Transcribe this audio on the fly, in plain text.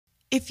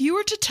If you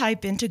were to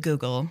type into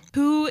Google,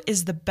 who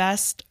is the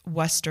best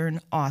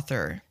Western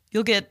author,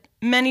 you'll get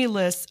many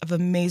lists of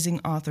amazing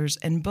authors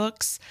and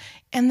books,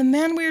 and the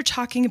man we are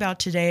talking about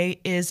today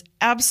is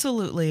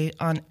absolutely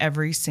on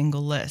every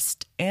single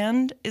list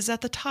and is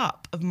at the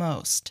top of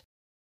most.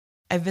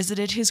 I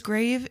visited his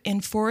grave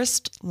in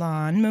Forest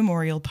Lawn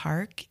Memorial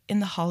Park in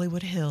the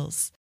Hollywood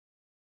Hills.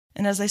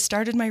 And as I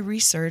started my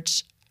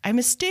research, I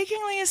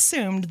mistakenly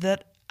assumed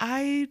that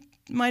I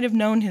might have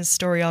known his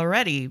story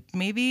already.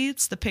 Maybe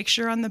it's the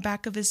picture on the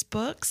back of his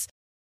books.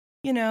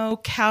 You know,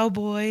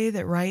 cowboy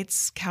that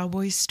writes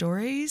cowboy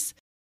stories.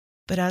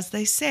 But as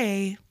they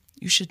say,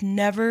 you should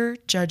never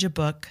judge a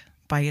book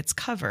by its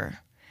cover.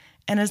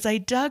 And as I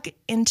dug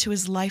into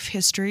his life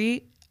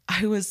history,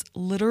 I was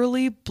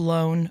literally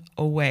blown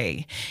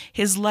away.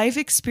 His life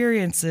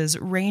experiences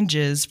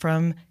ranges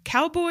from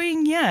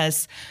cowboying,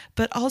 yes,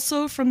 but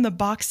also from the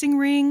boxing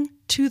ring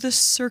to the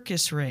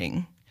circus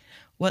ring.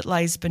 What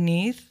lies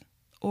beneath?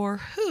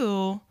 Or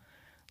who?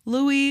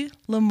 Louis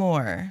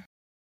L'Amour.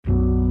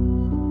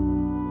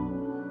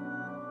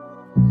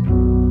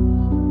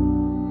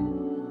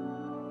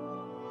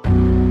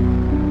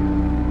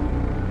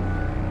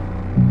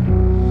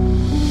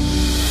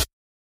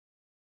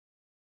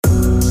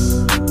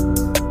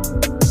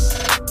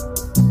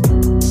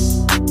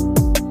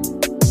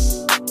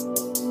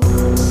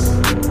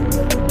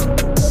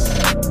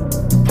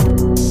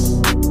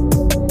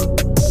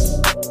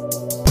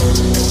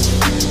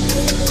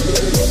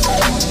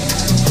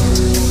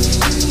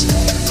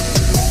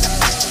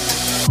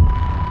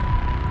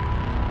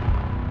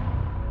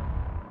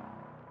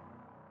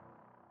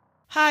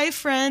 Hi,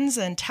 friends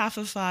and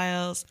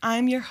Taphophiles.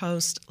 I'm your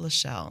host,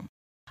 Lachelle.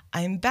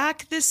 I'm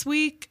back this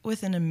week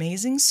with an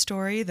amazing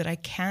story that I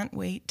can't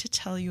wait to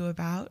tell you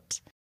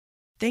about.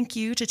 Thank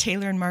you to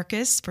Taylor and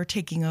Marcus for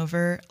taking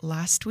over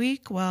last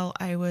week while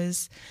I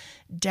was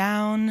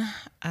down.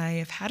 I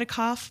have had a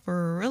cough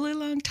for a really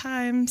long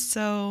time,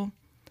 so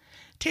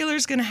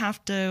Taylor's going to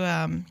have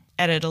to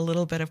edit a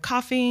little bit of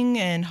coughing,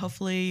 and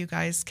hopefully you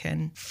guys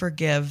can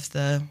forgive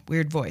the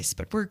weird voice,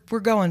 but we're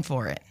going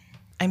for it.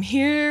 I'm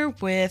here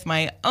with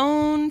my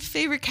own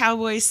favorite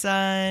cowboy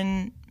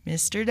son,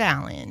 Mr.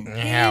 Dallin.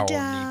 Hey,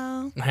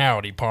 Dal.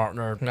 Howdy,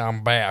 partner.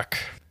 I'm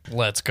back.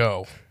 Let's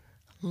go.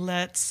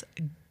 Let's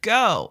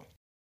go.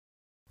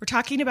 We're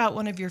talking about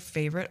one of your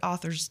favorite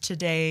authors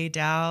today,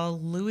 Dal,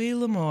 Louis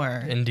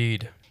L'Amour.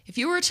 Indeed. If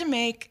you were to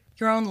make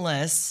your own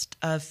list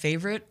of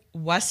favorite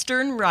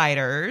Western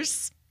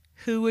writers,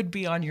 who would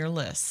be on your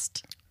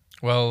list?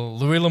 Well,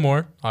 Louis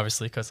L'Amour,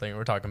 obviously, because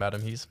we're talking about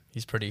him.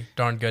 He's pretty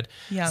darn good.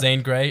 Yeah.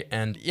 Zane Grey,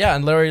 and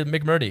Larry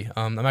McMurtry.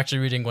 I'm actually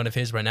reading one of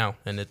his right now,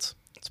 and it's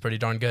pretty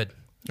darn good.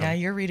 Yeah,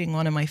 you're reading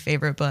one of my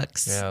favorite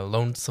books. Yeah,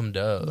 Lonesome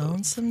Dove.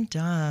 Lonesome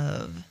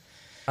Dove.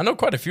 I know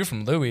quite a few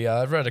from Louis.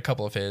 I've read a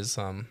couple of his.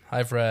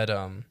 I've read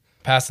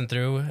Passing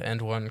Through,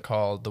 and one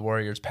called The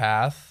Warrior's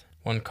Path,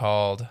 one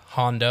called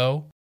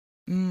Hondo.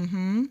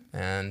 Mm-hmm.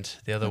 And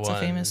the other That's one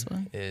a famous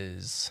one.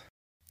 is...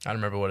 I don't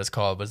remember what it's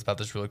called, but it's about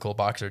this really cool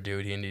boxer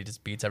dude. He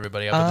just beats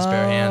everybody up with his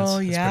bare hands. Oh,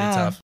 It's yeah. pretty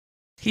tough.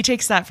 He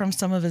takes that from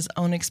some of his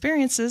own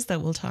experiences that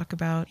we'll talk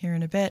about here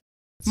in a bit.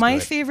 My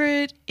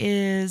favorite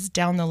is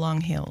Down the Long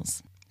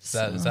Hills. Is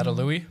that a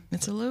Louis?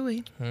 It's a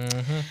Louis.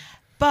 Mm-hmm.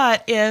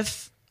 But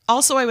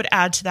also I would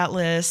add to that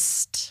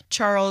list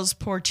Charles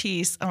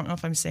Portis. I don't know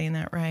if I'm saying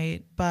that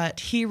right, but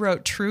he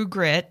wrote True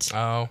Grit.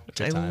 Oh, which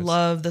I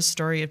love the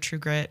story of True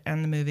Grit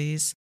and the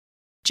movies.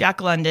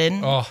 Jack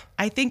London. Oh.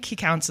 I think he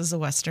counts as a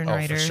Western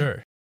writer. For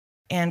sure.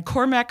 And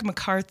Cormac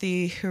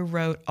McCarthy, who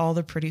wrote All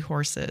the Pretty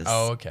Horses.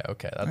 Oh, okay.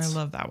 I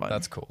love that one.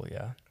 That's cool,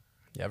 yeah.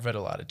 Yeah, I've read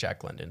a lot of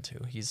Jack London, too.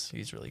 He's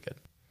really good.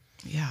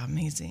 Yeah,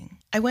 amazing.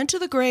 I went to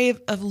the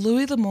grave of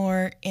Louis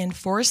L'Amour in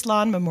Forest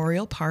Lawn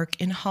Memorial Park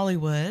in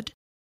Hollywood.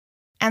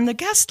 And the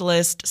guest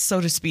list,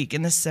 so to speak,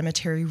 in this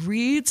cemetery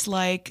reads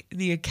like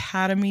the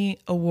Academy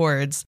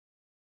Awards.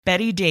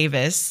 Betty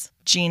Davis,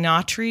 Gene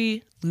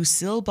Autry,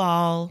 Lucille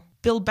Ball,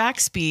 Bill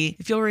Baxby.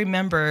 If you'll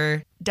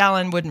remember,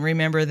 Dallin wouldn't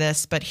remember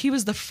this, but he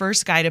was the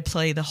first guy to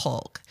play the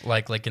Hulk.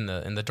 Like in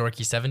the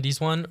dorky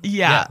 70s one?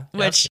 Yeah,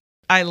 which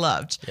I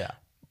loved. Yeah.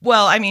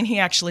 Well, I mean, he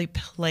actually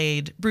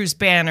played Bruce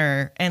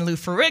Banner, and Lou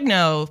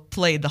Ferrigno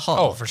played the Hulk.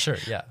 Oh, for sure,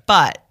 yeah.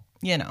 But,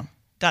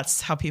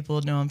 that's how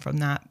people know him from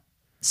that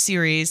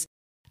series.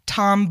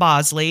 Tom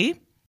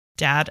Bosley,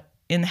 Dad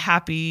in the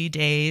Happy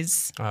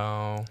Days.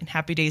 Oh. In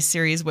Happy Days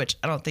series, which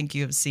I don't think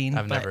you have seen,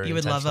 I've never you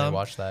would love him.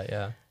 watched that,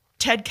 yeah.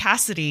 Ted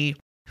Cassidy,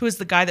 who is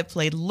the guy that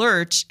played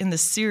Lurch in the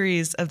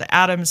series of the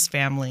Addams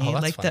Family,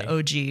 funny. the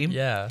OG.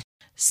 Yeah.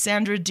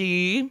 Sandra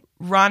Dee,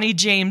 Ronnie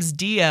James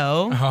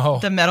Dio,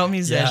 the metal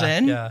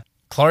musician. Yeah.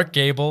 Clark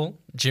Gable,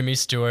 Jimmy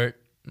Stewart,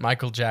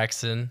 Michael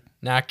Jackson,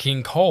 Nat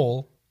King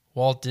Cole,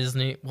 Walt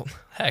Disney. Well,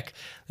 heck,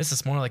 this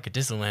is more like a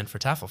Disneyland for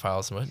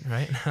Taphophiles,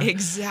 right?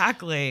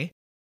 Exactly.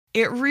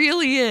 It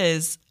really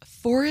is.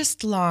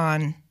 Forest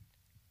Lawn.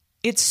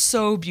 It's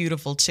so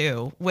beautiful,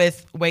 too,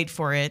 with, wait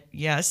for it,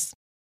 yes,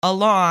 a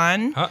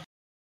lawn. Huh?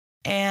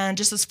 And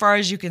just as far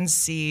as you can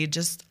see,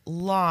 just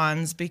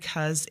lawns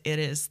because it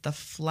is the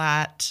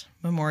flat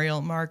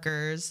memorial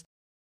markers.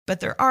 But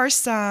there are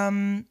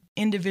some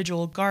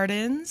individual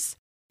gardens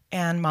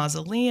and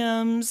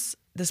mausoleums.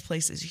 This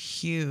place is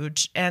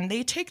huge, and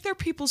they take their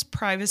people's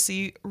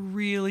privacy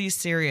really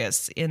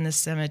serious in the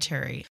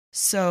cemetery.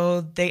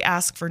 So they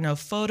ask for no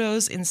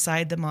photos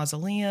inside the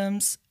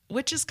mausoleums,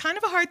 which is kind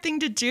of a hard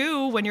thing to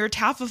do when you're a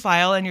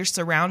taphophile and you're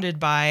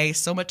surrounded by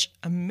so much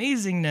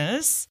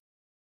amazingness.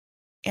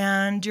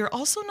 And you're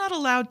also not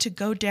allowed to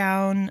go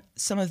down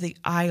some of the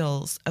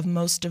aisles of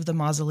most of the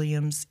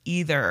mausoleums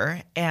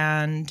either.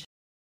 And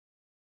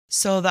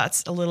so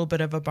that's a little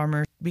bit of a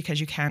bummer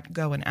because you can't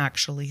go and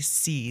actually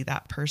see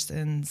that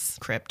person's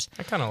crypt.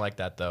 I kind of like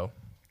that, though.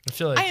 I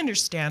feel like I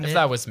understand if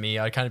that was me,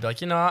 I'd kind of be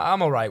like,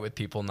 I'm all right with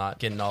people not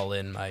getting all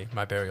in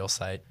my burial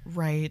site.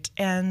 Right.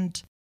 And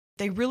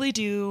they really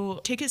do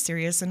take it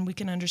serious, and we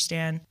can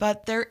understand.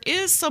 But there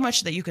is so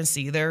much that you can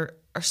see. There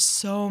are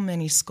so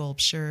many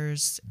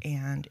sculptures,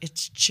 and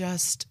it's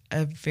just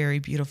a very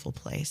beautiful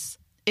place.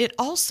 It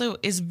also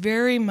is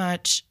very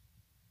much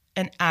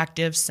an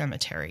active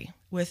cemetery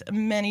with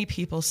many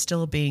people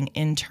still being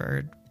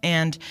interred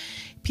and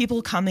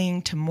people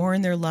coming to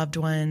mourn their loved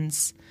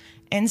ones.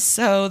 And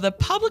so the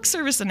public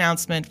service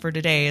announcement for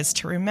today is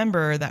to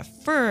remember that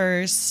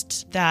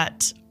first,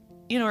 that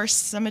our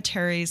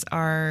cemeteries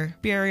are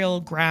burial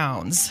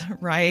grounds,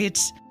 right?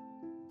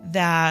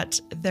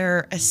 That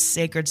they're a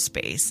sacred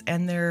space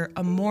and they're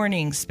a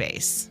mourning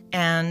space.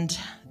 And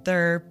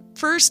they're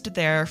first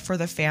there for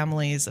the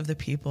families of the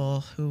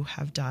people who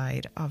have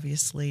died,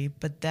 obviously.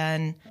 But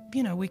then,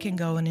 we can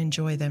go and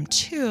enjoy them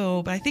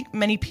too. But I think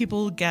many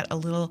people get a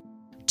little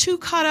too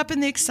caught up in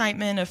the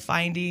excitement of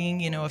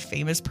finding, a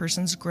famous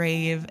person's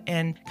grave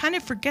and kind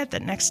of forget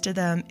that next to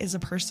them is a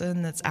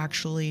person that's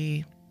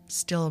actually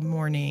still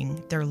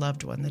mourning their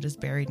loved one that is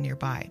buried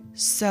nearby.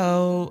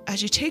 So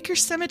as you take your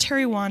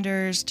cemetery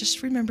wanders,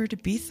 just remember to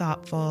be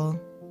thoughtful.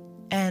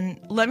 And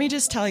let me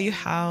just tell you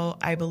how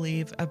I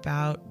believe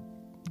about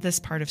this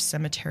part of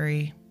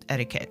cemetery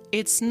etiquette.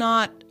 It's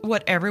not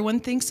what everyone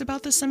thinks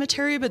about the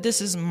cemetery, but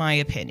this is my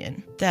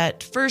opinion.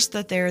 That first,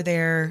 that they're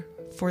there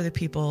for the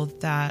people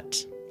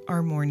that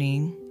are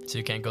mourning. So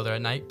you can't go there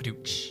at night?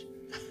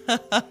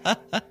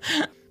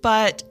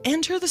 But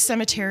enter the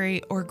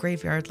cemetery or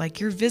graveyard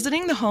like you're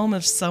visiting the home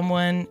of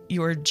someone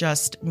you're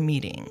just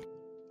meeting.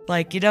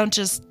 Like you don't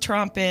just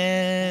tromp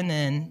in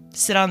and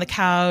sit on the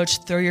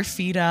couch, throw your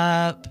feet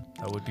up.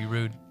 That would be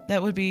rude.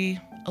 That would be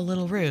a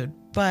little rude.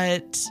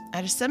 But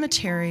at a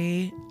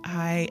cemetery,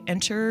 I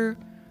enter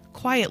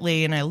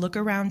quietly and I look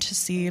around to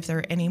see if there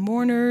are any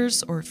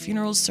mourners or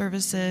funeral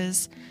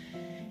services.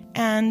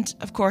 And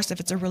of course,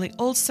 if it's a really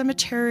old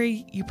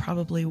cemetery, you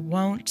probably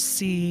won't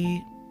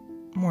see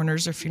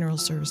mourners or funeral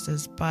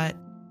services, but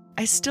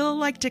I still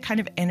like to kind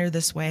of enter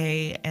this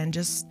way and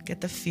just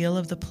get the feel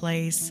of the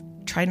place.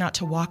 Try not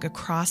to walk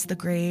across the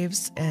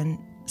graves and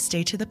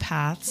stay to the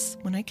paths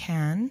when I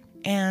can.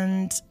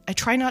 And I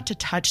try not to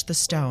touch the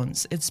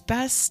stones. It's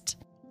best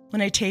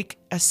when I take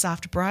a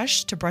soft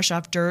brush to brush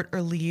off dirt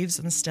or leaves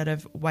instead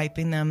of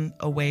wiping them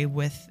away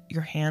with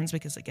your hands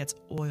because it gets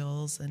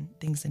oils and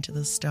things into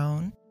the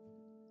stone.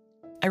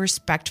 I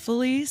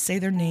respectfully say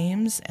their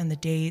names and the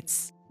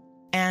dates.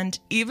 And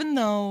even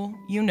though,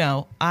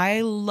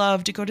 I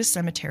love to go to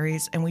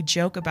cemeteries and we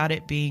joke about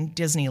it being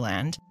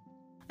Disneyland,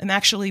 I'm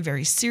actually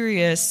very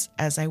serious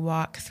as I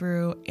walk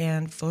through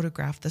and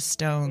photograph the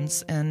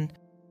stones. And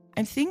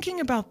I'm thinking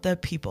about the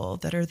people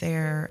that are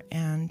there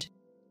and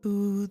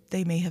who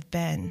they may have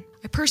been.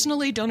 I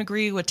personally don't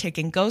agree with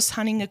taking ghost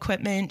hunting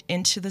equipment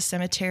into the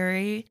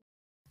cemetery.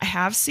 I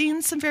have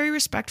seen some very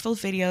respectful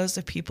videos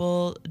of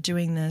people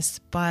doing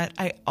this, but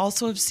I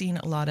also have seen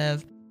a lot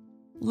of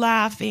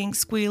laughing,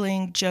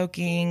 squealing,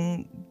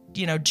 joking,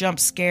 jump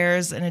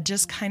scares, and it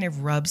just kind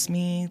of rubs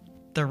me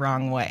the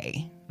wrong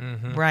way,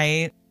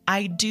 right?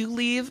 I do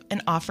leave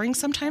an offering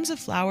sometimes of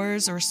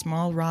flowers or a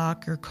small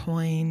rock or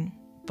coin,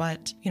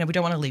 but, we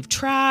don't want to leave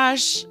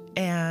trash.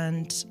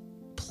 And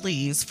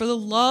please, for the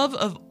love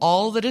of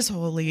all that is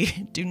holy,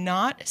 do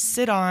not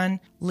sit on,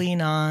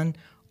 lean on,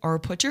 or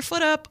put your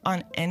foot up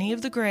on any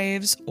of the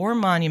graves or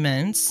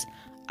monuments.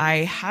 I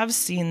have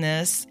seen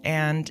this,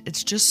 and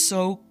it's just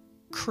so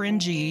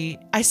cringy.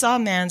 I saw a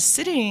man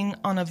sitting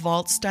on a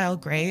vault-style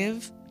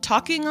grave,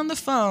 talking on the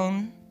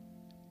phone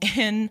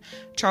in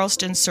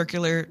Charleston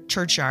Circular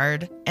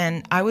Churchyard,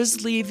 and I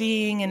was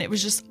leaving, and it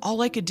was just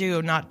all I could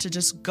do not to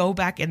just go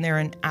back in there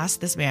and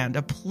ask this man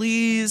to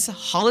please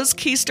haul his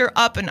keister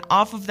up and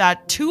off of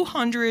that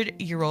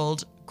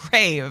 200-year-old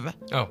grave.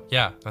 Oh,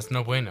 yeah, that's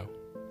no bueno.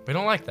 We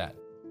don't like that.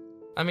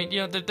 I mean,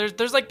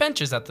 there's like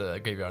benches at the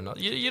graveyard.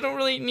 You don't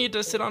really need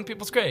to sit on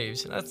people's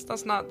graves.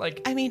 That's not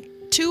like...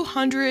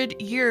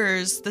 200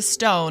 years, the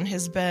stone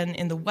has been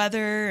in the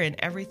weather and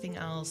everything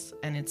else,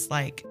 and it's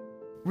like,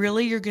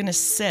 really, you're going to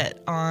sit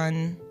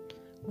on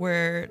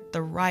where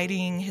the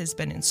writing has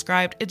been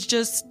inscribed? It's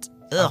just,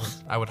 ugh.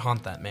 I would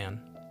haunt that man.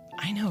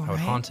 I know, right? I would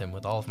haunt him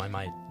with all of my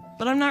might.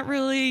 But I'm not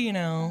really, a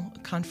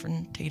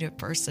confrontative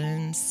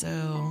person,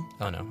 so...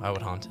 Oh, no, I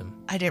would haunt him.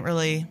 I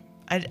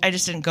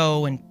just didn't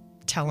go and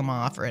tell him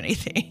off or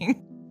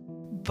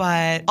anything.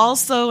 But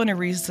also in a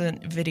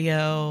recent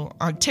video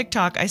on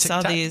TikTok, I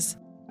saw these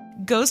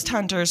ghost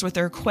hunters with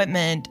their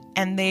equipment,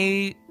 and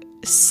they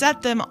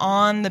set them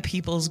on the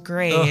people's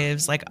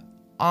graves, like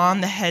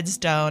on the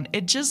headstone.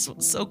 It just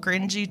was so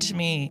cringy to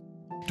me.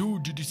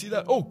 Dude, did you see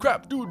that? Oh,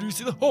 crap. Dude, did you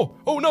see that?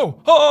 Oh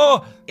no.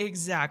 Oh!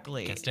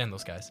 Exactly. Can't stand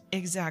those guys.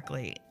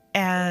 Exactly.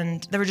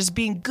 And they were just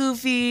being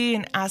goofy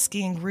and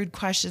asking rude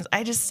questions.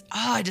 I just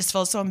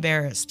felt so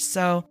embarrassed.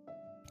 So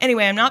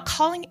anyway, I'm not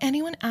calling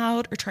anyone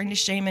out or trying to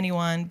shame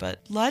anyone, but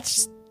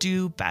let's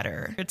do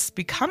better. It's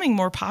becoming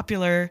more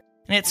popular.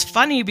 And it's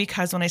funny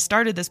because when I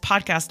started this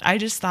podcast, I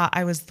just thought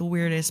I was the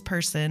weirdest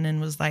person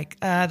and was like,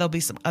 there'll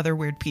be some other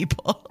weird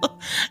people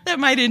that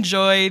might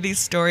enjoy these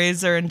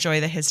stories or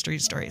enjoy the history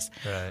stories.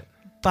 Right.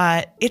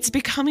 But it's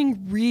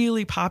becoming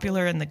really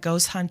popular in the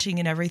ghost hunting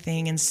and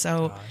everything. And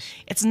so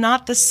it's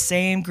not the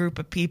same group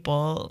of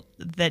people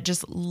that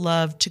just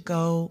love to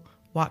go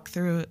walk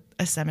through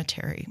a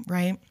cemetery,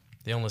 right?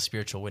 The only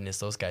spiritual witness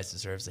those guys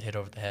deserve is a hit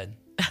over the head.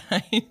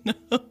 I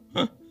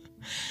know.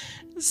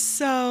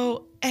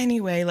 So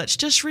anyway, let's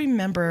just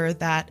remember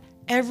that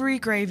every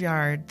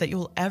graveyard that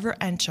you'll ever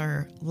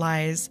enter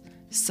lies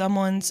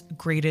someone's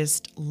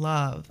greatest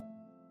love,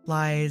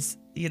 lies,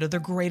 their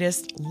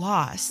greatest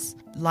loss,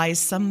 lies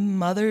some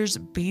mother's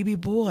baby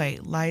boy,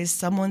 lies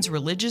someone's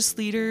religious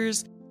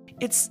leaders.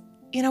 It's,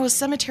 a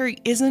cemetery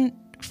isn't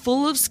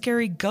full of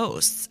scary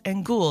ghosts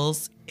and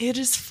ghouls. It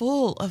is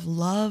full of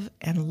love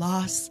and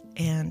loss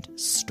and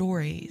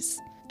stories.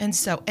 And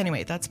so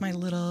anyway, that's my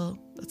little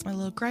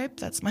gripe.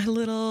 That's my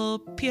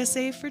little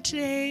PSA for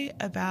today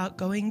about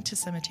going to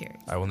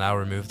cemeteries. I will now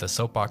remove the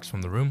soapbox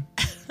from the room.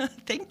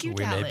 Thank you,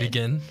 We Dallin. may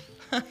begin.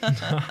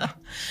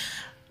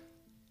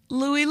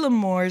 Louis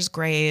L'Amour's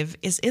grave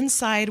is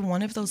inside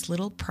one of those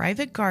little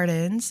private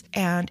gardens,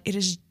 and it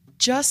is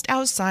just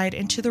outside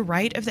and to the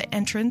right of the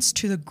entrance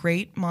to the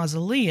Great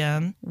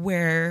Mausoleum,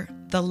 where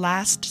the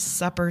Last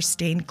Supper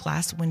stained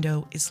glass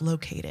window is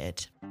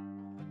located.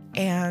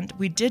 And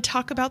we did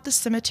talk about the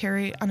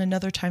cemetery on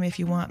another time if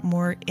you want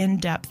more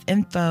in-depth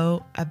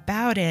info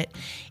about it.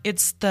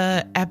 It's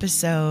the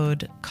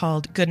episode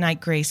called Goodnight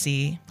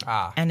Gracie,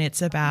 and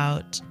it's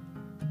about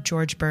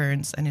George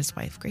Burns and his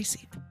wife,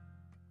 Gracie.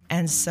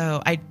 And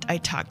so I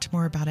talked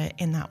more about it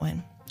in that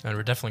one. And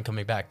we're definitely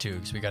coming back, too,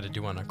 because we got to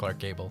do one on Clark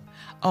Gable.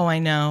 Oh, I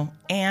know.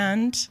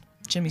 And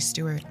Jimmy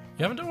Stewart.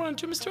 You haven't done one on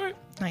Jimmy Stewart?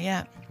 Not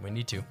yet. We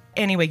need to.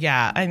 Anyway,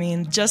 yeah. I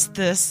mean, just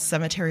this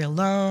cemetery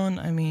alone.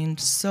 I mean,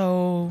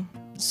 so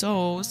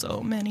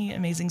many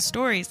amazing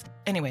stories.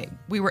 Anyway,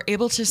 we were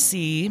able to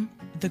see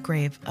the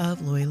grave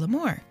of Louis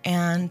L'Amour.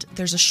 And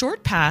there's a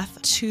short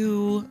path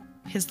to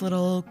his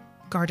little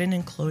garden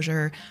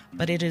enclosure,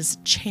 but it is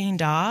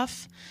chained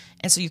off.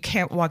 And so you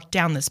can't walk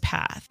down this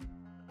path.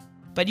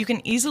 But you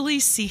can easily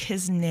see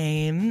his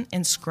name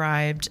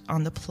inscribed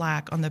on the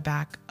plaque on the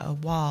back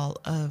wall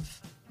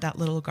of that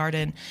little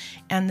garden,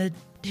 and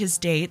his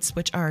dates,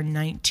 which are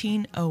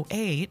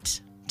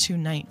 1908 to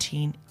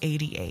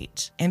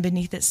 1988. And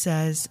beneath it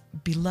says,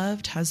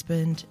 beloved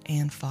husband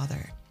and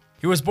father.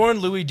 He was born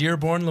Louis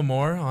Dearborn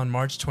L'Amour on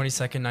March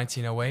 22nd,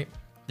 1908.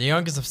 The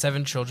youngest of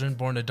 7 children,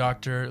 born to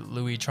Dr.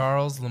 Louis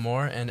Charles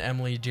L'Amour and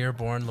Emily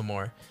Dearborn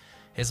L'Amour.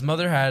 His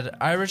mother had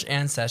Irish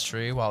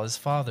ancestry, while his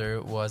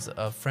father was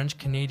of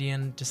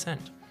French-Canadian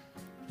descent.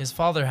 His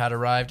father had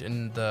arrived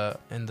in the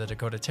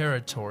Dakota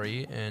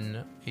Territory in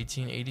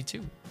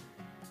 1882.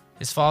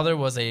 His father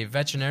was a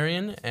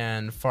veterinarian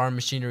and farm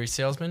machinery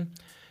salesman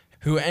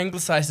who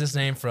anglicized his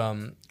name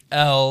from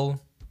L''A'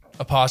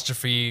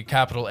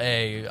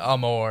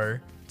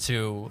 Amour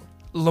to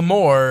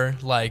L'Amour,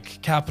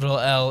 like capital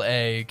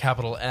L-A,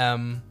 capital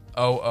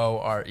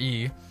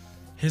M-O-O-R-E.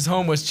 His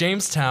home was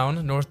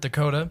Jamestown, North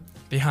Dakota.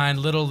 Behind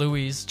little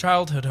Louis's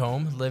childhood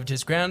home lived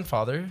his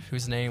grandfather,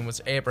 whose name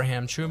was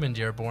Abraham Truman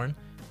Dearborn.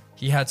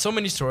 He had so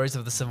many stories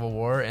of the Civil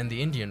War and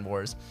the Indian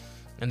Wars,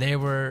 and they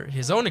were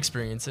his own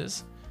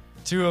experiences.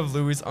 2 of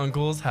Louis's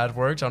uncles had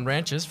worked on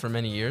ranches for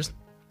many years,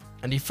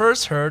 and he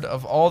first heard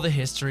of all the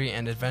history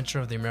and adventure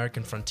of the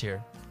American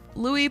frontier.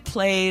 Louis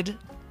played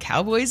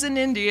cowboys and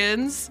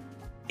Indians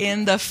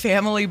in the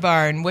family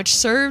barn, which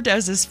served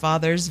as his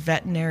father's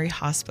veterinary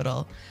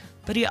hospital.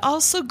 But he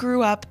also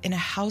grew up in a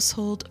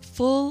household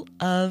full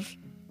of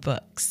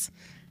books.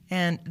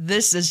 And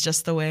this is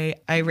just the way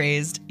I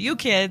raised you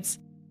kids.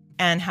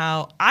 And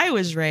how I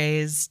was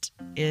raised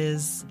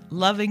is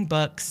loving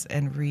books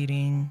and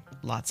reading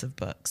lots of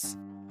books.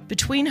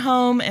 Between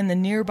home and the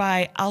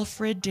nearby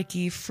Alfred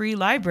Dickey Free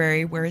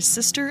Library, where his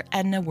sister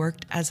Edna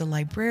worked as a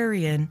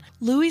librarian,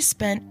 Louis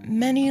spent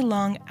many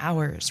long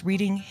hours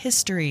reading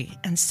history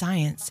and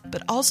science,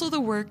 but also the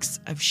works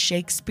of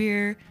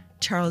Shakespeare,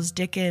 Charles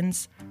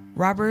Dickens,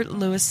 Robert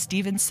Louis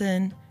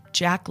Stevenson,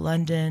 Jack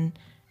London,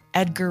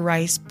 Edgar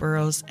Rice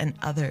Burroughs, and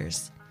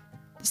others.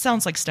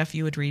 Sounds like stuff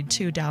you would read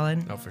too,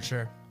 Dallin. Oh, for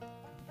sure.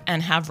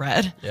 And have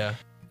read. Yeah.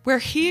 Where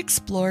he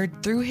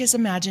explored through his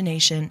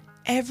imagination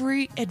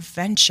every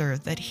adventure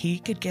that he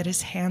could get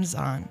his hands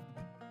on.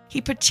 He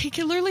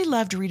particularly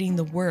loved reading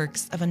the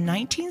works of a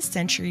 19th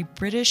century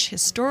British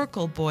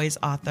historical boys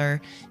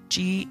author,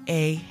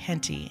 G.A.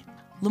 Henty.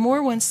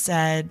 Lamore once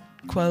said,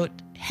 quote,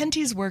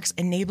 Henty's works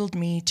enabled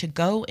me to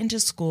go into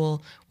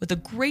school with a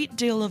great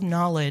deal of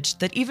knowledge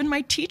that even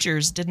my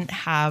teachers didn't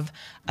have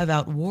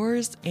about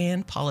wars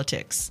and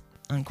politics,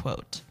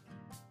 unquote.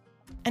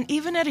 And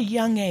even at a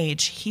young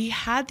age, he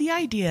had the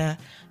idea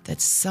that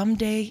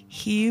someday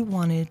he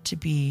wanted to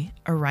be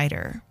a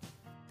writer.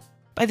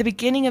 By the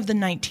beginning of the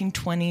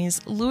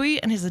 1920s,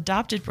 Louis and his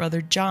adopted brother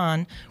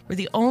John were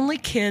the only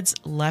kids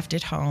left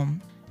at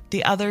home.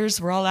 The others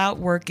were all out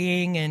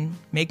working and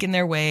making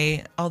their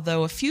way,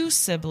 although a few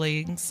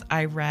siblings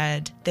I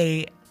read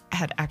they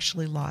had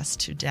actually lost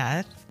to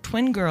death.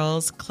 Twin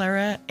girls,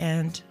 Clara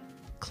and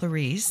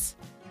Clarice,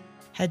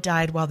 had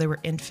died while they were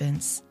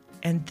infants,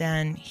 and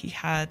then he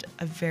had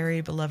a very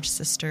beloved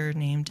sister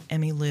named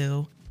Emmy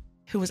Lou,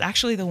 who was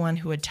actually the one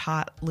who had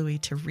taught Louis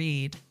to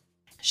read.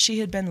 She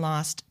had been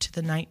lost to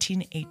the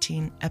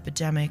 1918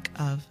 epidemic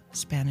of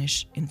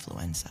Spanish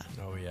influenza.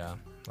 Oh yeah,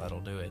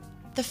 that'll do it.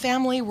 The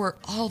family were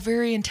all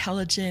very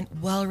intelligent,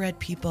 well-read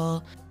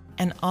people,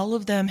 and all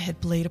of them had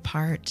played a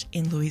part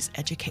in Louis'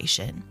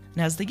 education.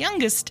 And as the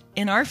youngest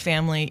in our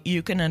family,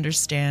 you can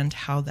understand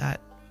how that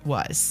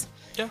was.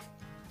 Yeah.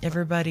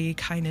 Everybody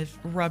kind of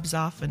rubs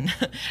off and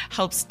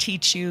helps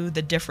teach you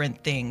the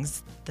different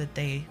things that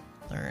they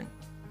learn.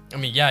 I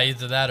mean, yeah,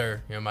 either that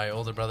or, my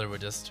older brother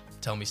would just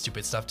tell me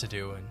stupid stuff to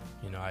do,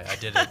 and, I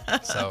did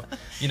it. So,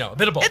 a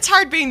bit of both. It's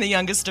hard being the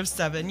youngest of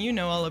 7. You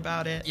know all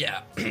about it.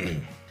 Yeah.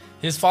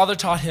 His father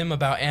taught him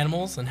about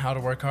animals and how to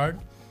work hard.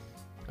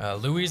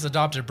 Louis'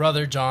 adopted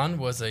brother, John,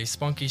 was a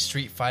spunky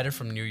street fighter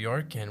from New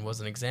York and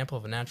was an example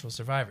of a natural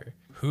survivor,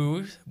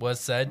 who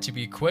was said to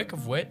be quick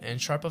of wit and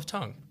sharp of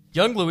tongue.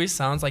 Young Louis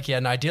sounds like he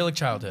had an idyllic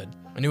childhood,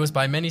 and it was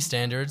by many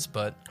standards,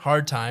 but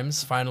hard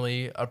times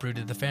finally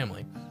uprooted the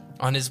family.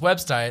 On his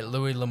website,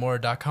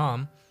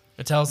 louislamore.com,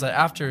 it tells that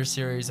after a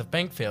series of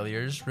bank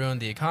failures ruined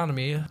the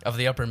economy of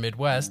the upper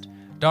Midwest,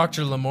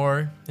 Dr.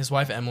 Lamore, his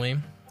wife Emily,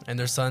 and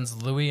their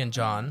sons Louis and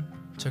John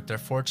took their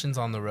fortunes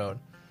on the road.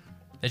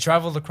 They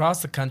traveled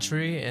across the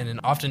country in an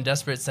often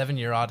desperate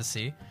 7-year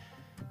odyssey.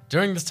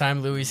 During this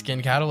time, Louis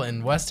skinned cattle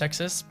in West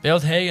Texas,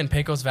 baled hay in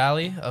Pecos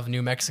Valley of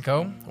New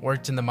Mexico,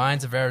 worked in the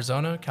mines of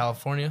Arizona,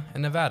 California,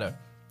 and Nevada,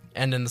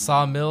 and in the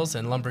sawmills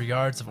and lumber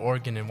yards of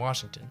Oregon and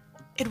Washington.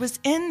 It was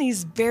in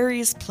these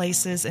various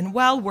places and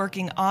while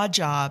working odd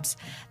jobs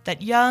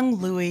that young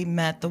Louis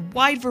met the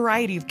wide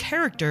variety of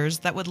characters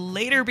that would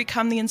later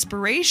become the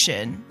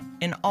inspiration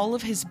in all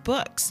of his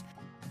books.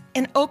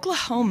 In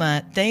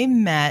Oklahoma, they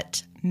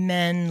met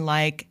men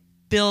like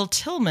Bill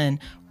Tillman,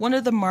 one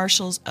of the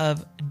marshals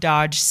of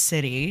Dodge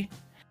City,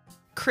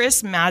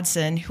 Chris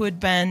Madsen, who had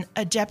been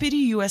a deputy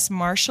U.S.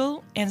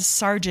 Marshal and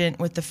sergeant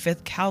with the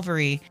 5th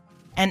Cavalry,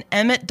 and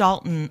Emmett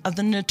Dalton of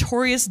the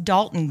notorious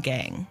Dalton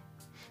Gang.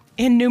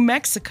 In New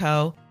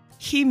Mexico,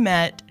 he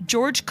met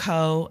George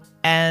Coe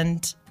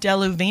and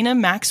Deluvina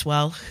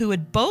Maxwell, who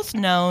had both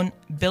known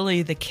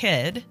Billy the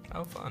Kid.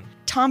 How fun.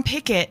 Tom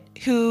Pickett,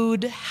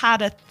 who'd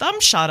had a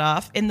thumb shot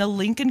off in the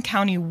Lincoln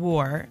County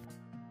War.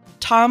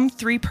 Tom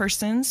Three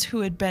Persons, who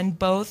had been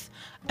both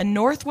a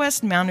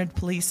Northwest mounted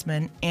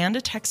policeman and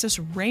a Texas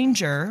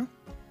Ranger.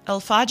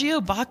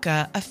 Elfagio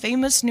Baca, a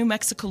famous New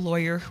Mexico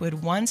lawyer who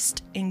had once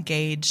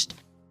engaged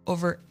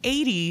over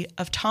 80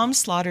 of Tom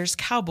Slaughter's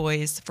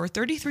cowboys for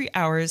 33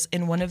 hours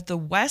in one of the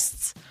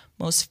West's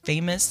most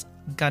famous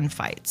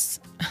gunfights.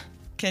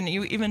 Can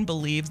you even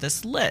believe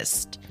this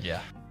list?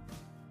 Yeah.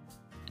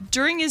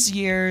 During his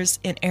years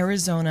in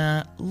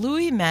Arizona,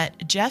 Louis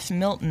met Jeff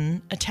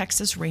Milton, a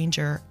Texas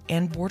Ranger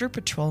and Border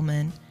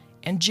Patrolman,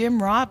 and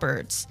Jim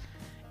Roberts.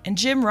 And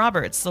Jim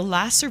Roberts, the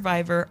last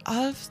survivor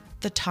of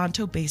the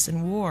Tonto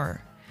Basin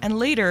War, and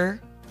later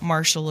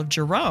Marshal of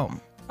Jerome.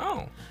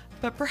 Oh.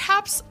 But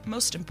perhaps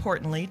most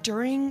importantly,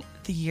 during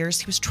the years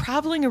he was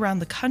traveling around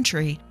the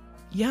country,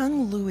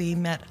 young Louis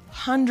met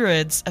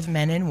hundreds of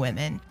men and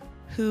women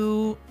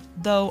who,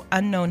 though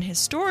unknown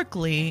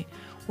historically,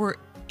 were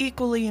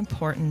equally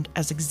important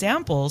as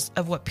examples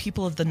of what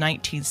people of the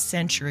 19th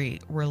century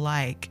were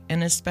like,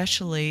 and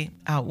especially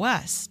out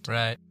west.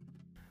 Right.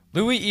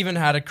 Louis even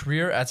had a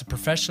career as a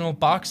professional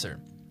boxer.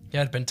 He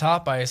had been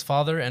taught by his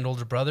father and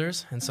older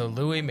brothers, and so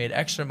Louis made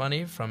extra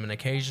money from an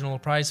occasional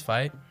prize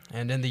fight,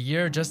 and in the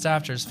year just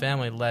after his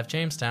family left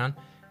Jamestown,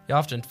 he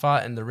often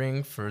fought in the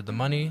ring for the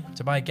money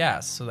to buy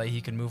gas so that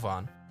he could move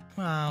on.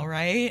 Wow,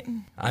 right?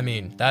 I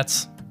mean,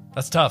 that's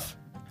tough.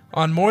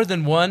 On more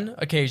than one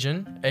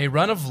occasion, a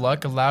run of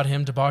luck allowed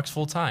him to box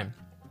full-time.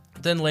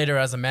 Then later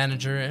as a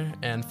manager,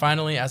 and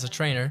finally as a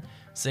trainer,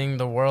 seeing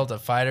the world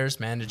of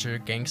fighters, manager,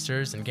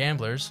 gangsters, and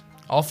gamblers,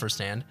 all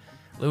firsthand,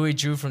 Louis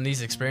drew from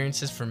these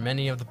experiences from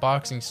many of the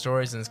boxing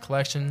stories in his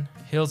collection,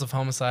 Hills of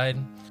Homicide,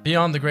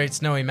 Beyond the Great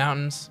Snowy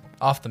Mountains,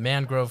 Off the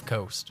Mangrove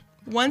Coast.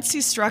 Once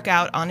he struck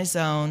out on his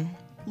own,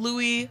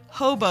 Louis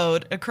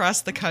hoboed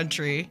across the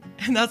country,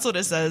 and that's what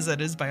it says in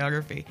his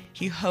biography.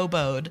 He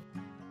hoboed.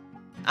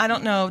 I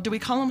don't know, do we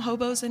call them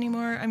hobos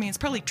anymore? I mean, it's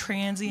probably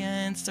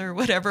transients or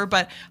whatever,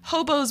 but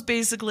hobos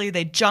basically,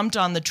 they jumped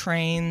on the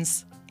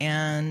trains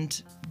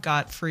and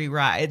got free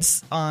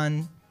rides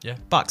on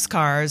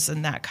boxcars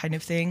and that kind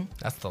of thing.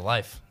 That's the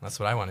life. That's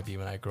what I want to be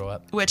when I grow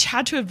up. Which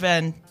had to have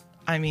been,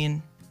 I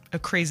mean, a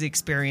crazy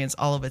experience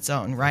all of its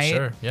own, right?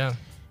 Sure, yeah.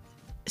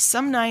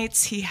 Some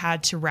nights he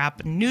had to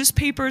wrap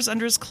newspapers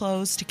under his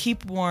clothes to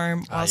keep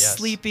warm while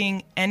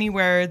sleeping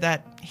anywhere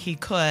that he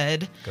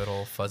could. Good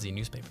old fuzzy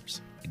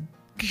newspapers.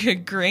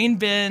 Grain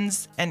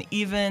bins, and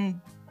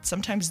even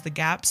sometimes the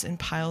gaps in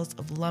piles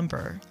of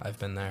lumber. I've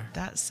been there.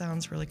 That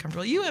sounds really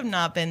comfortable. You have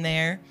not been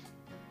there.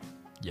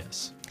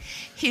 Yes.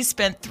 He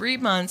spent 3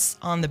 months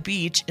on the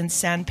beach in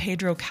San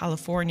Pedro,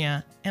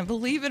 California, and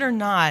believe it or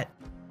not,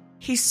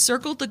 he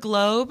circled the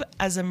globe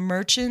as a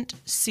merchant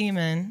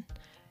seaman,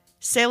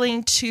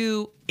 sailing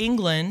to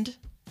England,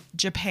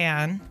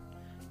 Japan,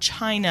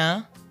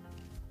 China,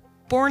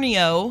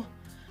 Borneo,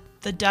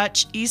 the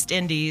Dutch East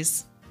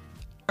Indies,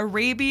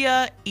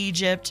 Arabia,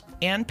 Egypt,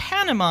 and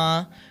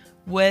Panama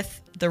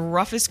with the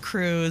roughest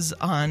crews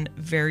on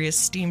various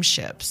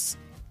steamships.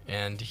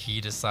 And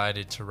he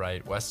decided to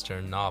write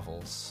Western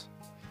novels.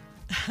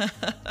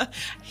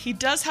 He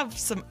does have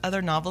some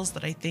other novels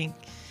that I think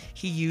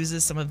he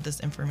uses some of this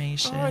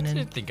information. I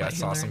think I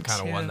saw some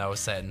kind of one that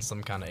was set in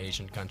some kind of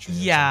Asian country.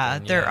 Yeah,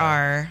 there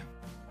are.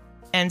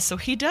 And so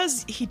he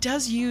does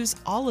use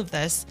all of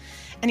this.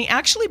 And he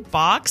actually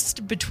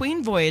boxed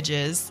between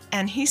voyages.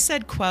 And he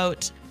said,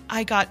 quote,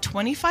 "I got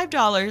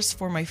 $25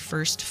 for my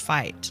first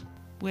fight,"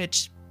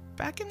 which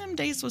back in them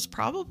days was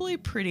probably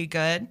pretty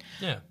good.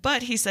 Yeah.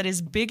 But he said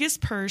his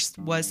biggest purse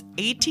was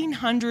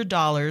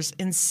 $1,800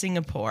 in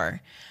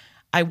Singapore.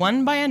 "I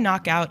won by a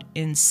knockout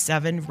in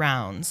 7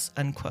 rounds,"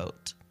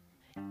 unquote.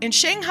 In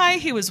Shanghai,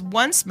 he was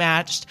once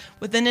matched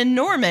with an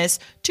enormous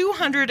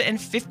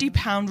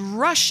 250-pound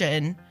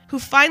Russian who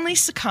finally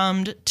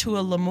succumbed to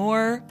a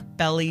Lemoore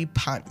belly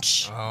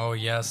punch. Oh,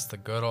 yes, the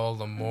good old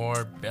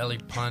Lemoore belly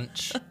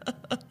punch.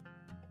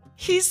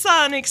 He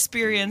saw and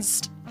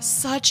experienced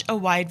such a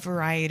wide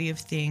variety of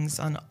things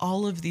on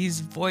all of these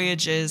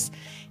voyages.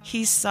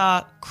 He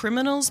saw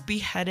criminals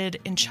beheaded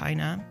in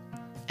China,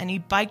 and he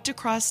biked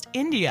across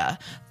India,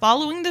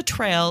 following the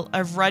trail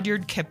of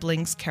Rudyard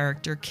Kipling's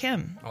character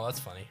Kim. Oh, that's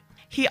funny.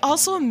 He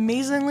also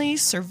amazingly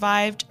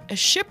survived a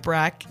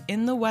shipwreck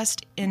in the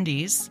West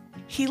Indies.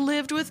 He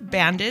lived with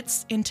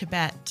bandits in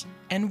Tibet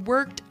and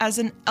worked as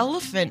an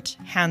elephant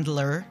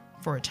handler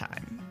for a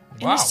time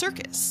in a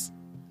circus.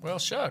 Well,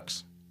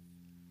 shucks.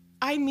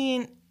 I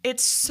mean,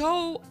 it's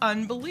so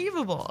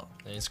unbelievable.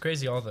 And it's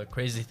crazy all the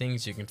crazy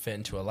things you can fit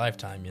into a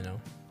lifetime, you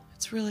know?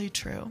 It's really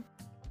true.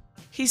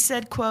 He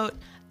said, quote,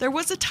 "There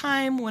was a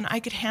time when I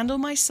could handle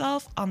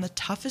myself on the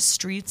toughest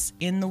streets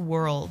in the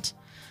world.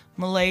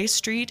 Malay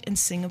Street in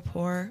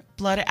Singapore,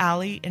 Blood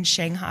Alley in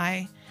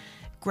Shanghai,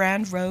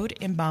 Grand Road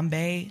in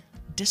Bombay,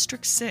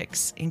 District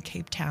 6 in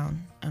Cape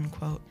Town,"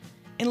 unquote.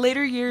 In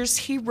later years,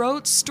 he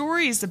wrote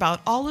stories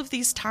about all of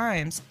these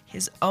times,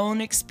 his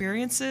own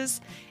experiences,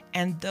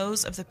 and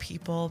those of the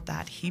people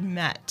that he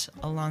met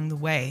along the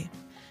way.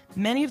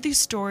 Many of these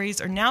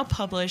stories are now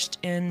published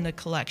in the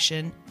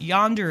collection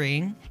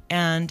Yondering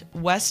and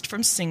West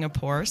from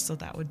Singapore, so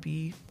that would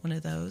be one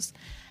of those,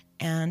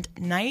 and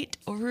Night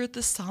Over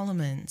the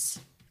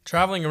Solomons.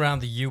 Traveling around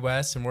the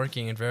U.S. and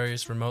working in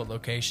various remote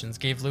locations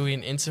gave Louis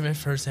an intimate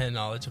first-hand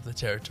knowledge of the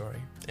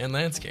territory and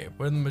landscape,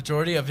 where the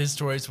majority of his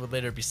stories would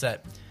later be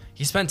set.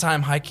 He spent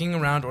time hiking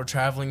around or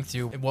traveling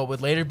through what would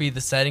later be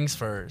the settings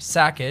for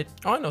Sackett.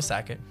 Oh, I know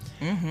Sackett.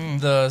 Mm-hmm.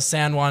 The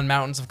San Juan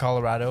Mountains of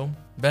Colorado,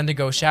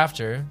 Bendigo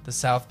Shafter, the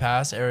South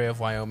Pass area of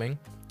Wyoming,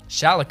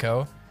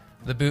 Chalico,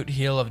 the Boot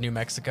Heel of New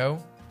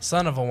Mexico,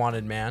 Son of a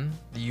Wanted Man,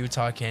 the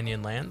Utah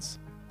Canyon Lands,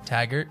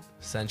 Taggart,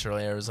 Central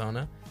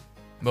Arizona,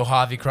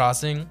 Mojave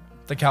Crossing,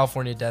 the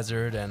California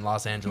Desert and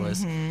Los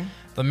Angeles,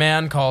 the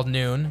Man Called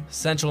Noon,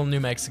 Central New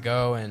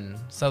Mexico and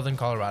Southern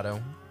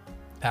Colorado,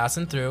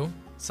 passing through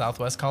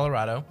Southwest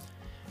Colorado,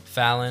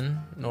 Fallon,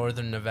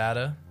 Northern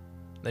Nevada.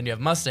 Then you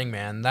have Mustang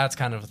Man, that's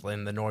kind of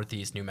in the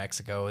Northeast New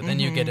Mexico. And then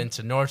you get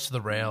into north to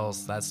the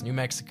rails, that's New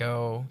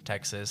Mexico,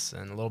 Texas,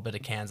 and a little bit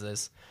of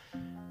Kansas.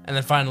 And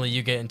then finally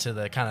you get into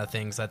the kind of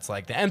things that's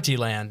like the empty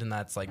land, and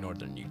that's like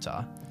Northern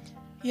Utah.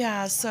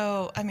 Yeah,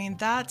 so, I mean,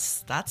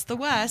 that's the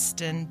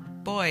West,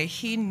 and boy,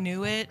 he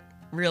knew it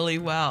really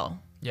well.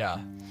 Yeah,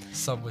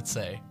 some would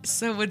say.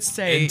 Some would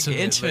say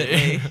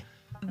intimately.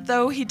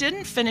 Though he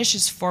didn't finish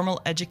his formal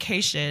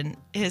education,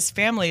 his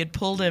family had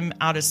pulled him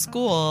out of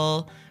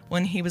school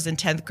when he was in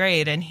 10th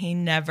grade, and he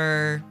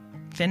never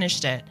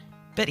finished it.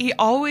 But he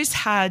always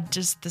had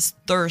just this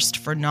thirst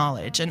for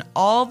knowledge, and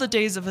all the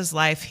days of his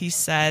life, he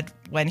said,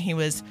 when he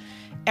was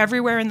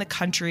everywhere in the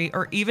country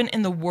or even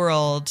in the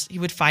world, he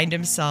would find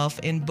himself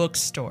in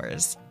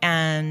bookstores.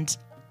 And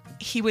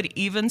he would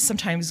even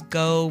sometimes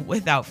go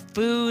without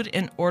food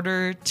in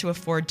order to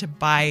afford to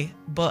buy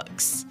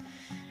books.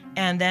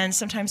 And then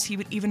sometimes he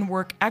would even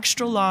work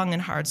extra long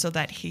and hard so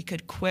that he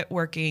could quit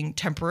working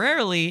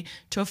temporarily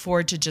to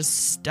afford to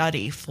just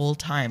study full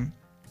time.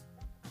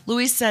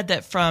 Louis said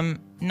that from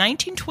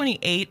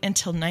 1928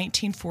 until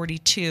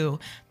 1942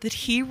 that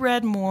he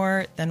read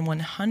more than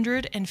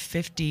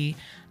 150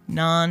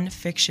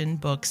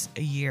 nonfiction books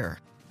a year,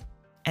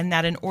 and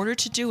that in order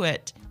to do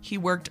it, he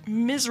worked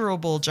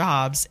miserable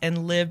jobs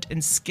and lived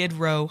in Skid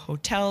Row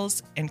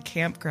hotels and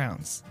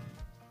campgrounds.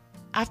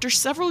 After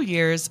several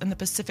years in the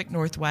Pacific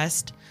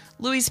Northwest,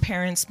 Louis's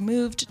parents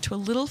moved to a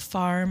little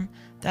farm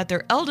that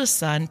their eldest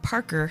son,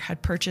 Parker,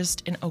 had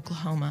purchased in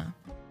Oklahoma.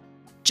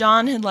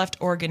 John had left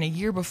Oregon a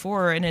year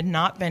before and had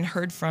not been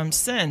heard from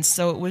since,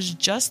 so it was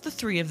just the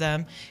three of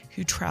them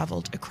who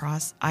traveled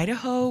across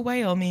Idaho,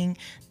 Wyoming,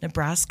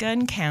 Nebraska,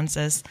 and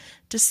Kansas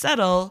to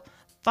settle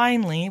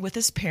finally with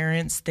his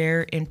parents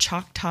there in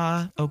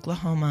Choctaw,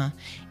 Oklahoma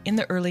in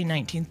the early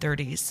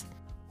 1930s.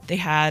 They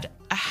had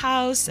a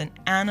house and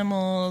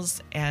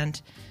animals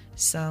and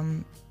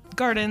some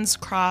gardens,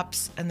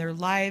 crops, and their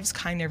lives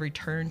kind of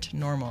returned to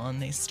normal, and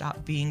they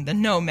stopped being the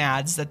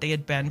nomads that they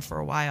had been for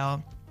a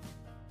while.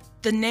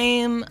 The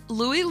name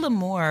Louis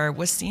L'Amour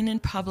was seen in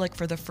public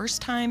for the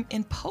first time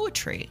in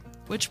poetry,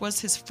 which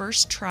was his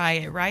first try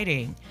at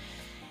writing.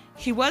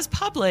 He was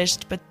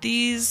published, but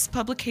these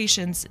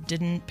publications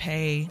didn't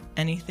pay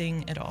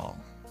anything at all.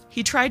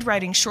 He tried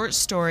writing short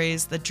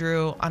stories that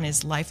drew on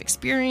his life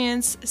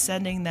experience,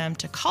 sending them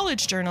to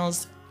college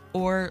journals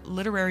or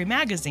literary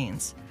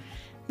magazines.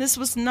 This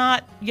was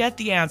not yet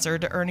the answer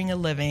to earning a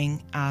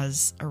living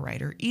as a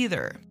writer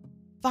either.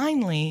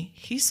 Finally,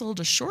 he sold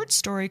a short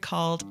story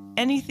called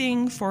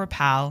Anything for a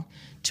Pal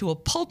to a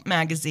pulp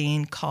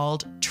magazine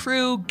called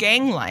True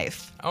Gang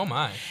Life. Oh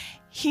my.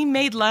 He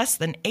made less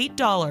than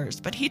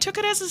 $8, but he took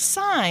it as a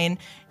sign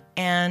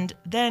and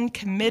then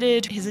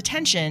committed his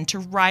attention to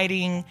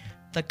writing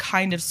the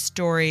kind of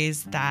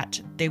stories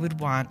that they would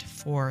want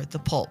for the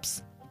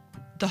pulps.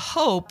 The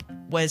hope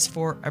was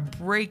for a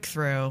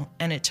breakthrough,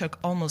 and it took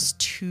almost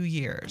 2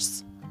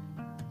 years.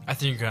 I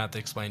think you're going to have to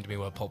explain to me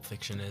what pulp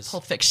fiction is.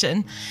 Pulp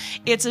fiction.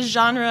 It's a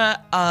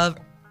genre of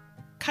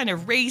kind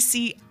of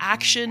racy,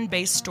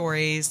 action-based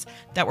stories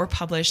that were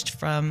published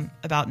from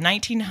about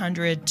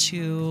 1900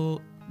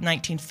 to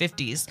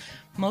 1950s,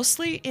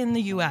 mostly in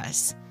the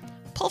U.S.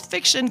 Pulp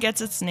fiction gets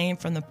its name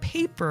from the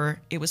paper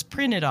it was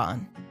printed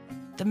on.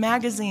 The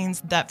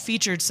magazines that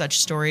featured such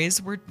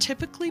stories were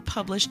typically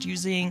published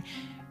using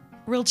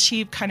real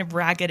cheap, kind of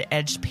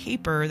ragged-edged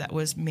paper that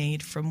was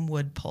made from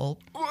wood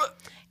pulp.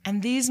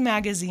 And these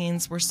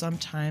magazines were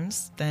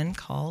sometimes then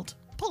called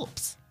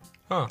pulps.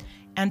 Huh.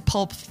 And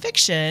pulp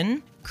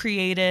fiction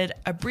created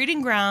a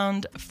breeding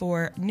ground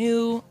for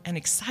new and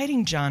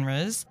exciting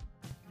genres.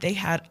 They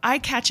had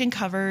eye-catching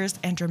covers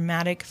and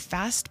dramatic,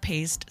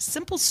 fast-paced,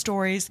 simple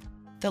stories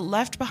that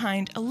left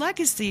behind a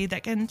legacy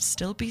that can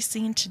still be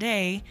seen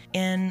today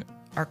in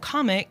our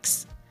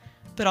comics,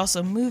 but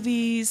also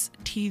movies,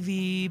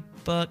 TV,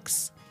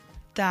 books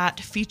that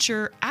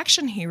feature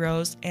action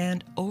heroes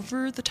and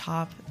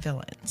over-the-top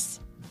villains.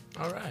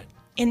 All right.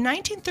 In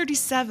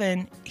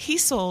 1937, he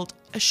sold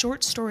a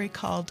short story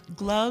called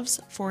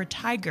Gloves for a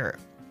Tiger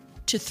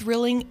to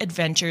Thrilling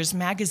Adventures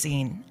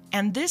magazine,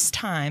 and this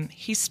time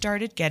he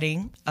started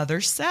getting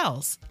other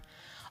sales.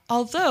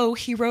 Although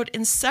he wrote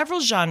in several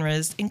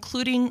genres,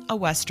 including a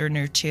Western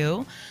or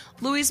two,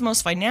 Louis's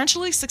most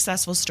financially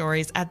successful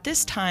stories at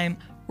this time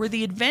were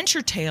the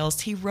adventure tales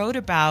he wrote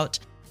about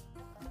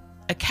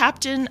a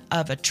captain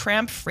of a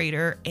tramp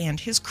freighter and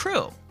his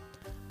crew.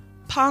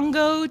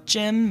 Pongo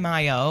Jim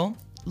Mayo,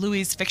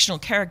 Louis's fictional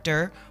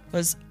character,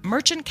 was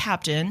merchant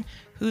captain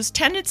whose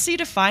tendency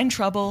to find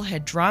trouble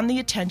had drawn the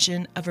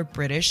attention of a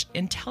British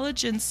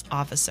intelligence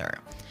officer.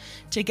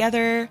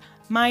 Together,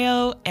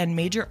 Mayo and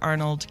Major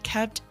Arnold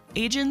kept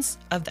agents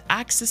of the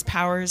Axis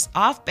powers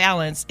off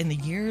balance in the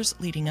years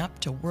leading up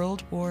to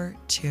World War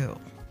II.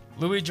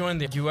 Louis joined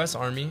the U.S.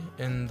 Army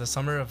in the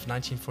summer of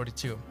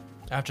 1942.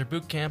 After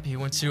boot camp, he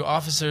went to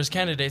Officers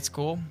Candidate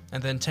School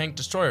and then Tank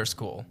Destroyer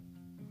School.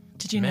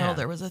 Did you know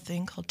there was a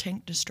thing called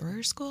Tank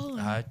Destroyer School?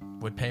 I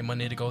would pay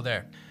money to go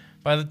there.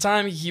 By the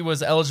time he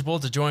was eligible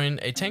to join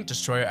a tank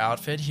destroyer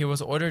outfit, he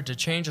was ordered to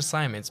change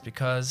assignments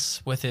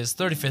because, with his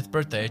 35th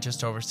birthday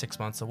just over 6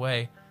 months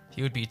away,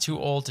 he would be too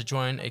old to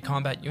join a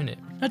combat unit.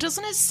 Now,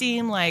 doesn't it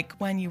seem like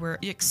when you were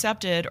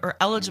accepted or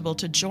eligible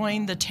to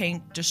join the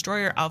tank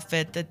destroyer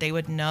outfit that they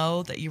would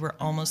know that you were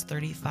almost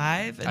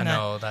 35? I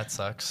know, that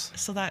sucks.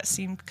 So that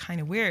seemed kind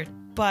of weird.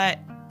 But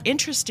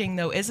interesting,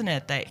 though, isn't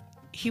it, that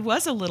he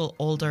was a little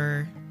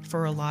older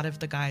for a lot of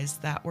the guys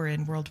that were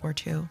in World War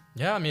II.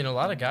 Yeah, I mean, a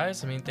lot of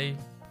guys, they,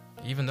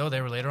 even though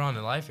they were later on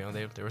in life,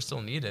 they were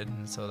still needed.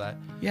 And so that.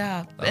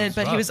 Yeah, that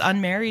but he was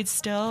unmarried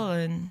still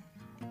and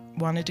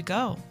wanted to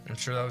go. I'm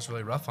sure that was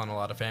really rough on a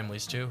lot of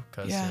families too,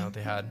 because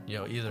they had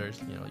either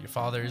your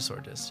fathers or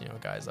just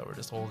guys that were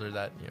just older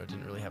that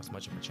didn't really have as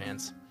much of a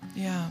chance.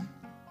 Yeah.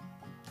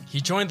 He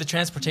joined the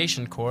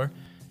Transportation Corps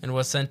and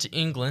was sent to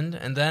England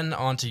and then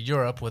on to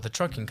Europe with a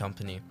trucking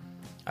company.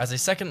 As a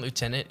second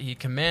lieutenant, he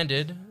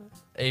commanded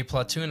a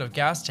platoon of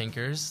gas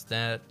tankers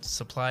that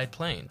supplied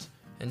planes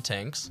and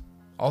tanks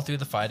all through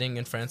the fighting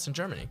in France and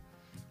Germany.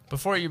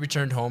 Before he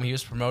returned home, he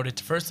was promoted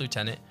to first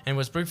lieutenant and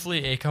was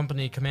briefly a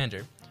company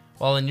commander.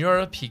 While in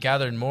Europe, he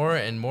gathered more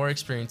and more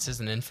experiences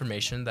and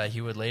information that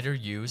he would later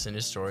use in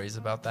his stories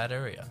about that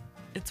area.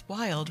 It's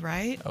wild,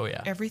 right? Oh,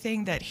 yeah.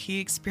 Everything that he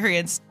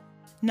experienced,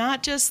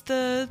 not just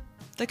the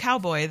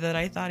cowboy that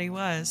I thought he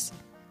was.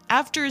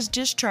 After his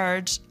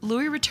discharge,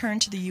 Louis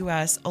returned to the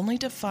U.S. only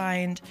to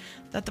find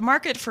that the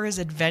market for his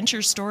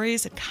adventure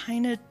stories had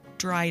kind of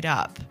dried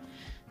up.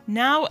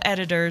 Now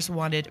editors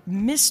wanted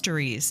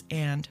mysteries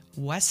and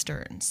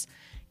westerns.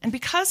 And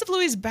because of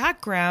Louis'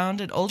 background,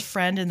 an old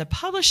friend in the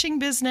publishing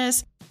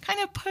business kind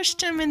of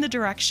pushed him in the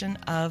direction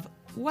of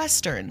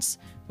westerns,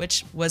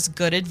 which was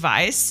good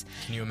advice.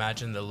 Can you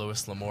imagine the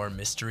Louis L'Amour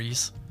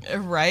mysteries?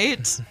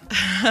 Right?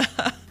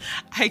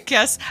 I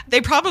guess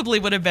they probably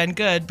would have been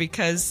good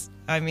because,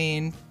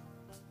 Louis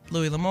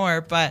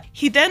L'Amour. But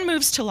he then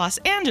moves to Los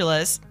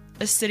Angeles,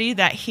 a city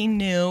that he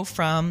knew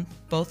from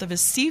both of his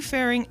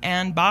seafaring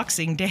and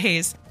boxing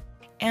days.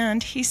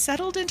 And he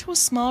settled into a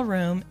small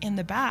room in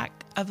the back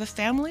of a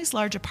family's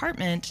large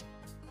apartment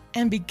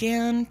and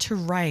began to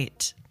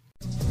write.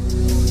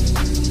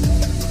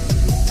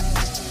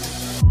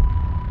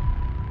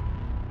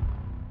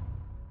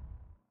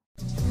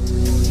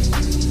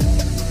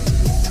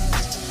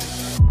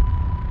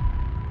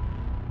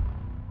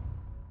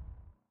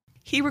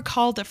 He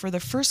recalled that for the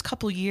first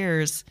couple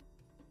years,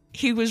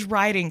 he was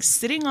writing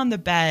sitting on the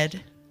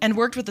bed and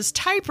worked with his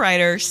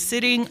typewriter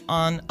sitting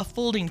on a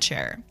folding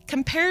chair.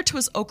 Compared to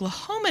his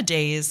Oklahoma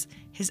days,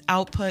 his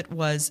output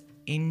was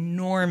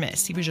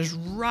enormous. He was just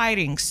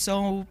writing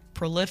so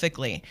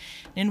prolifically.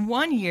 In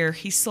 1 year,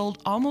 he sold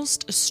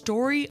almost a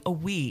story a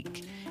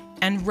week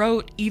and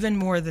wrote even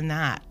more than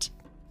that.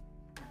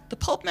 The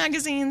pulp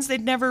magazines,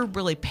 they'd never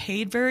really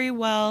paid very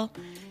well,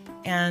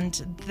 and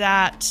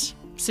that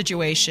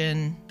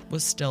situation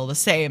was still the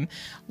same.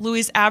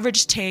 Louis'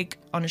 average take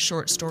on a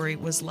short story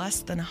was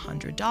less than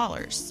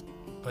 $100.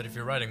 But if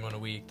you're writing one a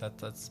week,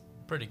 that's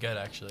pretty good,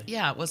 actually.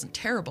 Yeah, it wasn't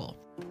terrible.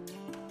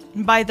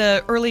 By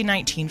the early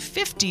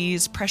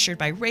 1950s, pressured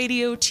by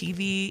radio,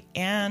 TV,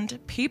 and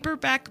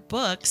paperback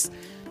books,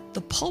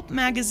 the pulp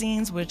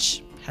magazines,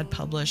 which had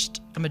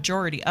published a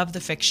majority of the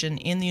fiction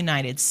in the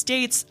United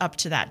States up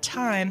to that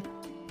time,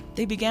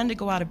 they began to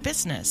go out of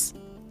business.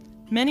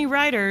 Many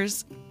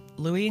writers,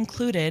 Louis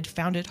included,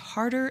 found it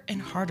harder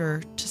and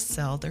harder to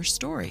sell their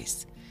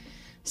stories.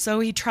 So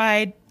he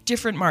tried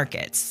different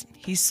markets.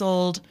 He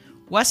sold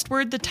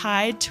Westward the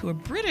Tide to a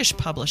British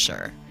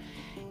publisher,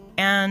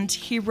 and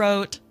he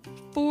wrote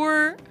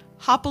 4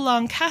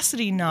 Hopalong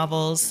Cassidy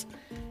novels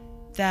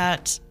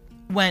that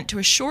went to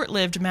a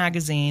short-lived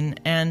magazine,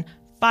 and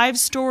 5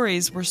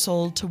 stories were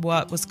sold to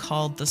what was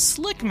called the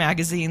slick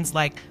magazines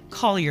like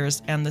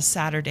Collier's and the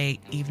Saturday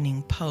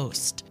Evening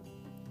Post.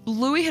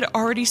 Louis had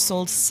already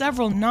sold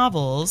several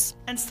novels,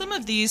 and some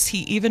of these he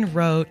even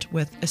wrote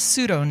with a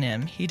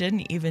pseudonym. He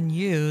didn't even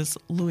use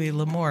Louis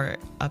L'Amour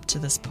up to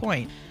this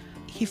point.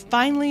 He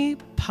finally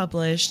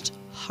published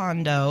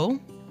Hondo,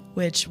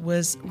 which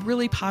was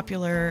really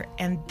popular,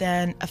 and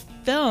then a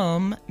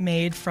film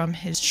made from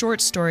his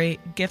short story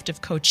Gift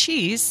of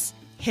Cochise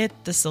hit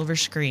the silver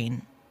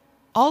screen.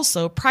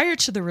 Also, prior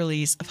to the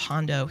release of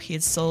Hondo, he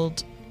had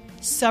sold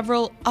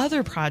several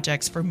other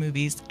projects for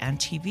movies and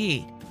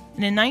TV.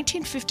 And in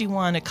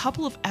 1951, a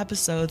couple of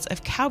episodes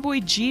of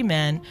Cowboy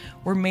G-Men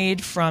were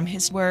made from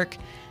his work,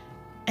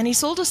 and he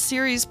sold a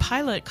series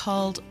pilot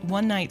called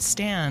One Night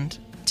Stand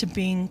to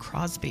Bing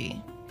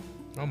Crosby.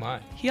 Oh my.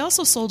 He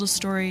also sold a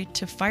story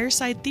to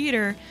Fireside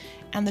Theater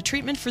and the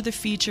treatment for the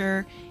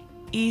feature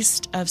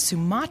East of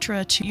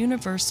Sumatra to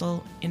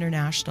Universal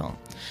International.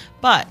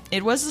 But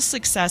it was the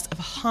success of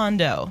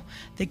Hondo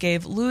that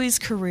gave Louis'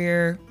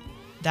 career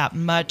that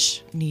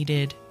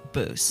much-needed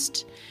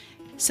boost.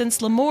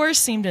 Since L'Amour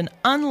seemed an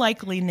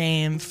unlikely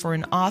name for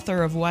an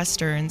author of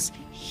westerns,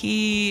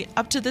 he,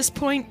 up to this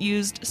point,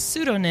 used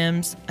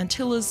pseudonyms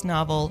until his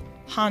novel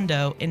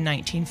Hondo in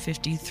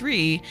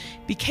 1953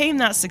 became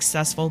that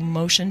successful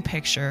motion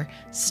picture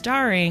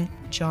starring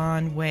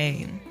John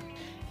Wayne.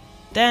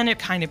 Then it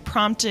kind of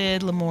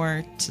prompted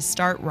L'Amour to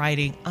start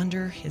writing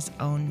under his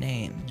own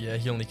name. Yeah,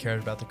 he only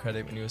cared about the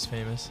credit when he was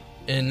famous.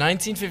 In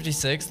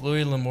 1956,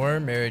 Louis L'Amour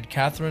married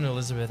Catherine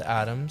Elizabeth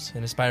Adams,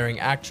 an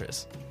aspiring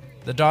actress.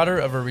 The daughter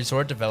of a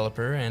resort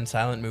developer and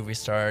silent movie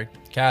star,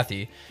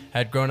 Kathy,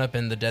 had grown up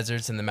in the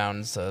deserts and the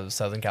mountains of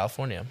Southern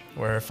California,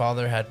 where her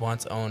father had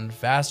once owned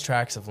vast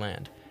tracts of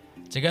land.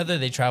 Together,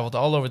 they traveled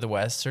all over the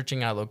West,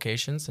 searching out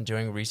locations and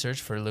doing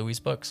research for Louis'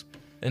 books.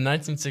 In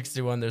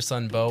 1961, their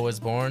son Beau was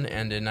born,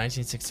 and in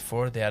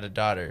 1964, they had a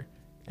daughter,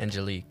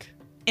 Angelique.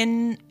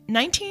 In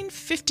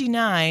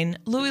 1959,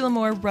 Louis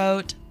L'Amour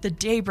wrote The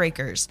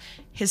Daybreakers,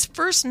 his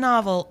first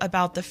novel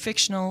about the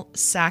fictional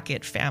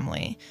Sackett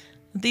family.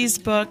 These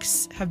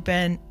books have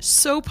been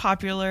so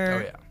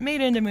popular, made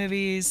into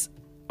movies,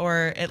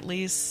 or at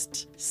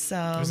least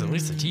some... It was at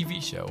least a TV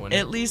show, wasn't it?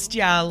 At least,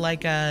 yeah,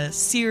 like a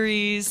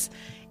series.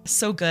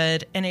 So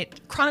good. And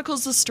it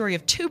chronicles the story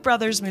of 2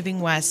 brothers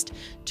moving west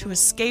to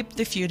escape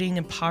the feuding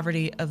and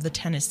poverty of the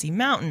Tennessee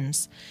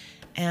mountains.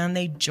 And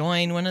they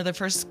join one of the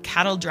first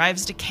cattle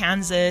drives to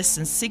Kansas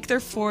and seek their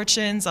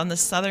fortunes on the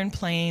southern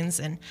plains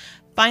and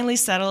finally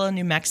settle in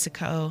New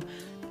Mexico.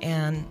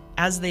 And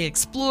as they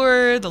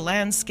explore the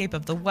landscape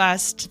of the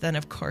West, then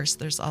of course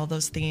there's all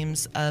those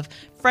themes of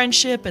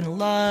friendship and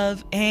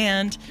love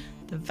and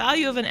the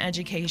value of an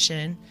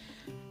education.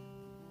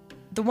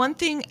 The one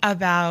thing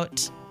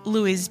about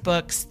Louis'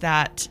 books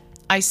that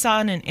I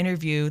saw in an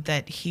interview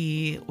that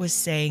he was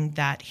saying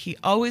that he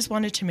always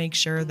wanted to make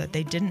sure that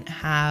they didn't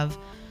have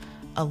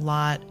a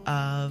lot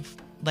of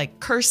like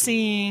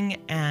cursing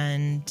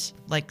and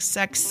like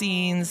sex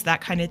scenes,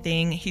 that kind of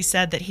thing. He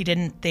said that he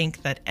didn't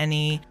think that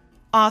any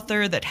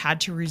author that had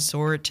to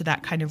resort to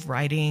that kind of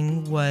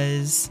writing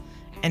was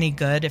any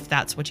good, if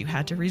that's what you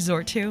had to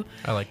resort to.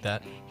 I like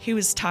that. He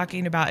was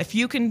talking about if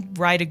you can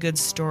write a good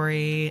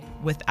story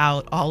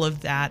without all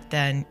of that,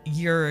 then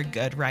you're a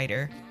good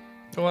writer.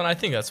 Well, and I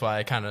think that's why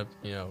I kind of,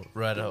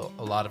 read a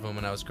lot of them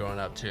when I was growing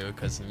up too,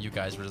 because you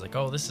guys were just like,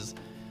 oh, this is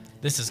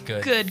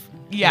good. Good,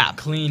 yeah. Like,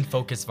 clean,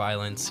 focused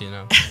violence,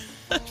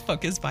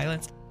 Focused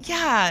violence.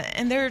 Yeah,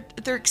 and they're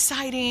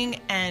exciting,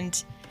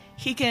 and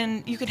you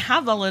can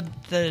have all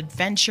of the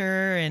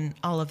adventure and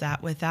all of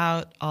that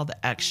without all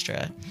the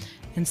extra.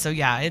 And so,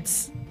 yeah,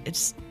 it's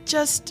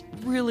just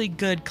really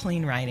good,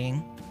 clean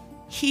writing.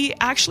 He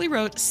actually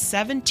wrote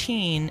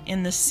 17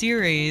 in the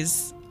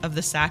series of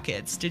the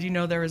Sacketts. Did you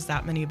know there was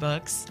that many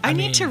books? I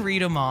need to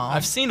read them all.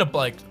 I've seen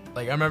like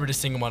I remember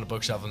just seeing them on a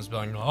bookshelf and just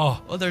being like,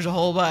 oh. Well, there's a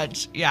whole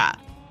bunch, yeah.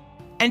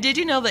 And did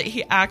you know that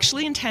he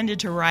actually intended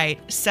to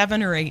write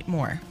 7 or 8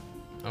 more?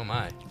 Oh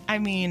my. I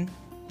mean,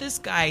 this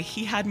guy,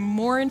 he had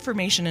more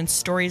information and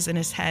stories in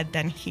his head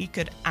than he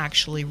could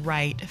actually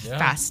write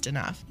fast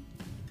enough.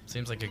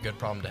 Seems like a good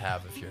problem to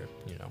have if you're,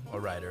 a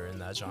writer in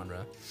that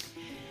genre.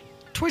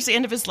 Towards the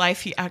end of his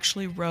life, he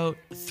actually wrote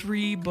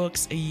 3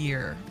 books a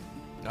year.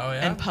 Oh,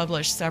 yeah? And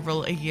published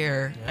several a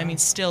year. Yeah. I mean,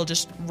 still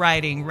just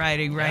writing.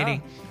 Yeah.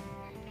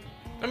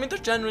 I mean, they're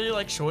generally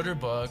like shorter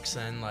books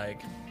and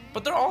like,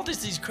 but they're all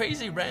just these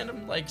crazy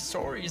random like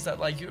stories that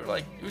like it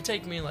would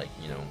take me like,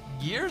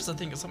 years to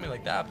think of something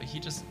like that, but he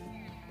just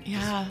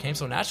came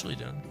so naturally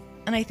to him.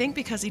 And I think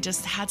because he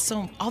just had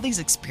all these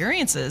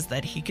experiences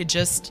that he could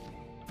just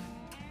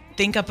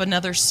think up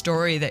another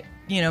story that,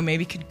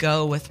 maybe could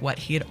go with what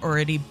he had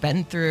already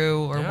been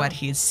through or what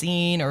he had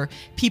seen or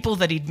people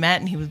that he'd met,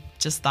 and he would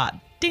just thought,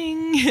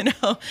 ding,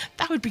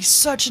 that would be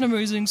such an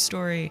amazing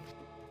story.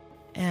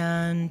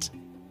 And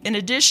in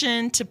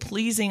addition to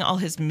pleasing all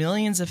his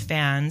millions of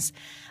fans,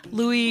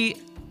 Louis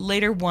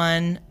later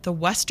won the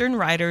Western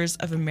Writers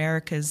of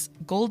America's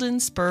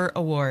Golden Spur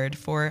Award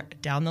for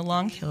Down the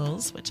Long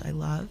Hills, which I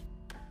love,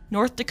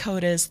 North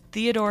Dakota's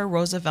Theodore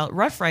Roosevelt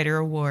Rough Rider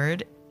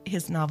Award.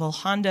 His novel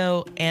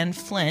Hondo and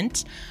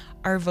Flint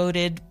are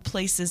voted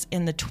places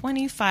in the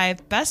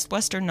 25 best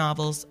Western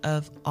novels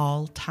of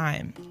all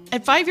time.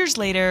 And 5 years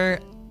later,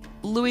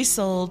 Louis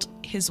sold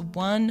his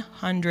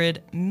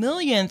 100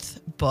 millionth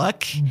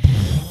book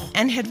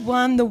and had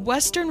won the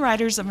Western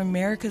Writers of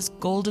America's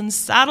Golden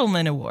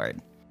Saddleman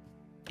Award.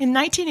 In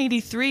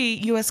 1983,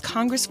 U.S.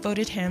 Congress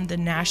voted him the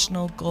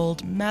National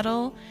Gold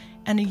Medal,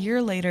 and a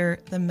year later,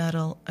 the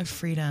Medal of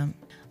Freedom.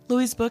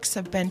 Louis' books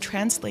have been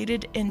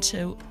translated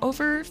into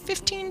over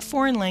 15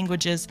 foreign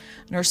languages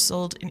and are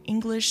sold in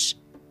English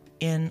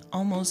in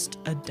almost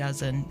a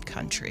dozen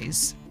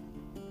countries.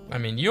 I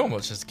mean, you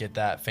almost just get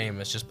that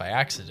famous just by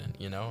accident,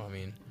 I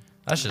mean,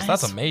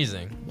 that's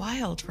amazing.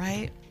 Wild,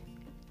 right?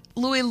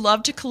 Louis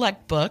loved to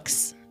collect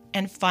books,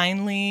 and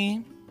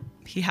finally,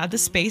 he had the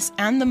space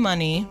and the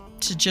money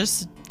to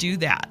just do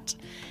that.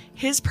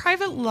 His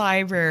private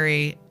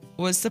library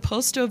was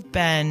supposed to have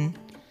been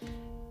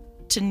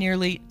to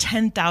nearly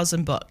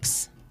 10,000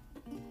 books.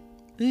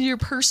 This is your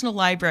personal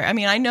library. I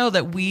mean, I know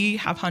that we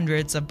have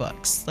hundreds of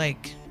books,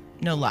 like,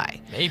 no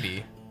lie.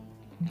 Maybe.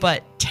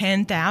 But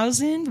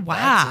 10,000? Wow.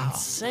 That's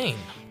insane.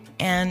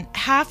 And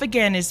half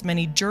again as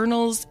many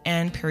journals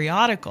and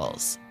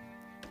periodicals.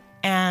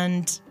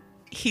 And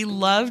he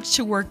loved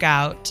to work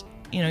out.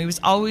 He was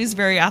always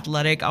very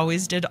athletic,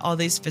 always did all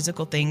these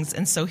physical things.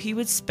 And so he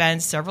would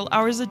spend several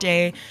hours a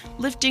day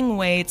lifting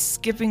weights,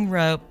 skipping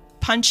rope,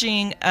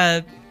 punching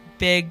a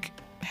big,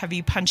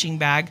 heavy punching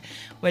bag,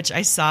 which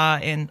I saw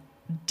in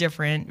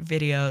different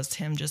videos,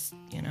 him just,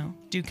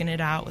 duking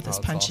it out with his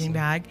punching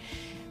bag.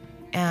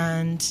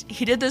 And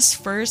he did this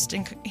first,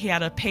 and he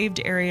had a paved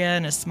area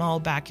and a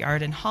small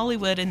backyard in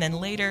Hollywood. And then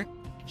later,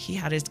 he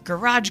had his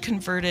garage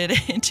converted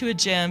into a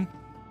gym.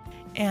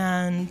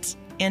 And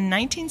in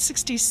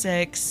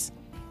 1966,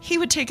 he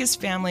would take his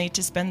family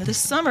to spend the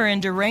summer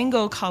in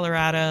Durango,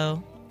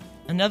 Colorado,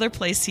 another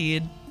place he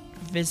had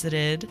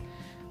visited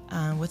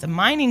with a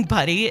mining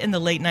buddy in the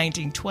late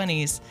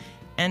 1920s.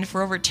 And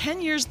for over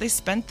 10 years, they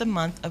spent the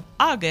month of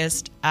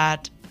August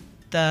at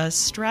the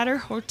Strater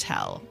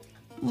Hotel.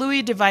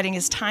 Louis dividing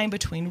his time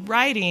between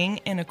writing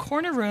in a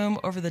corner room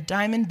over the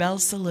Diamond Bell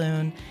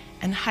Saloon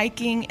and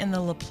hiking in the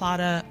La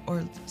Plata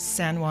or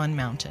San Juan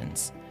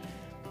Mountains.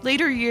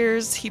 Later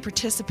years, he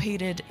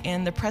participated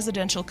in the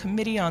Presidential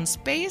Committee on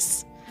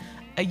Space,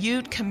 a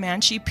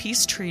Ute-Comanche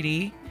peace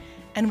treaty,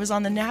 and was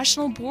on the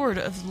National Board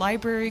of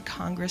Library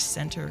Congress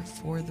Center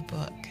for the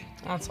book.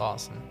 That's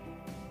awesome.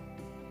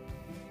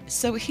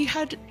 So he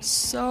had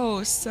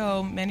so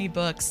many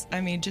books.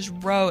 I mean, just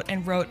wrote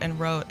and wrote and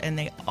wrote, and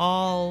they're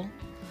all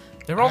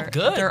good.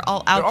 They're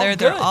all out there.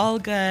 They're They're all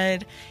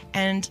good.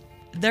 And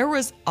there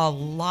was a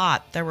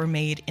lot that were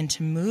made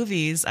into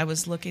movies. I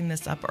was looking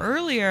this up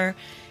earlier,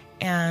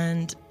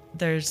 and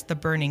there's The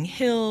Burning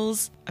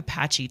Hills,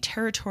 Apache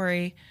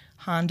Territory,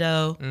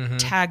 Hondo,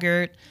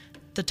 Taggart,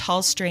 The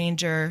Tall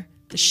Stranger,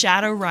 The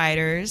Shadow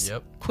Riders,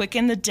 Quick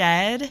and the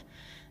Dead.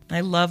 And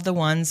I love the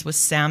ones with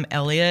Sam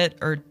Elliott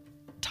or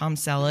Tom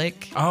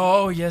Selleck.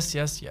 Oh, yes.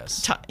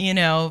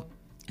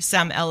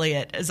 Sam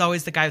Elliott is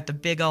always the guy with the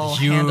big old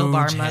Huge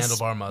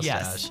handlebar mustache.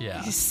 Yes.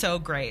 Yeah. He's so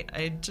great.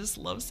 I just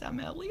love Sam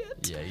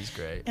Elliott. Yeah, he's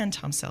great. And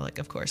Tom Selleck,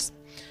 of course.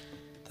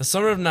 The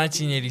summer of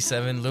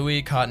 1987,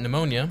 Louis caught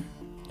pneumonia.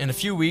 In a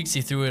few weeks,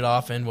 he threw it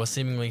off and was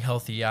seemingly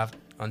healthy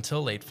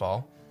until late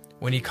fall,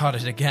 when he caught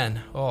it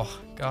again. Oh,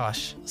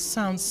 gosh.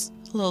 Sounds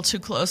a little too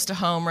close to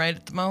home right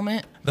at the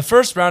moment. The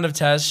first round of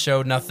tests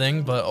showed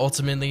nothing, but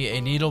ultimately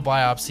a needle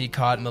biopsy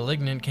caught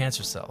malignant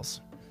cancer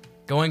cells.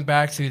 Going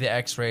back through the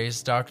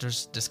x-rays,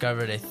 doctors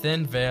discovered a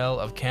thin veil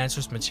of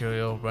cancerous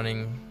material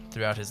running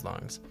throughout his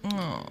lungs.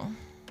 Oh.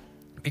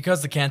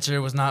 Because the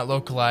cancer was not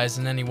localized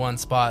in any one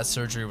spot,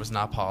 surgery was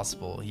not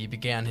possible. He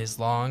began his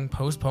long,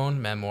 postponed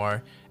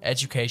memoir,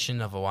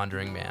 Education of a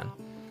Wandering Man.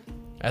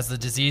 As the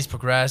disease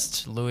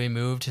progressed, Louis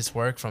moved his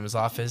work from his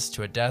office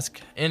to a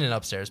desk in an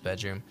upstairs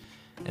bedroom,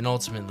 and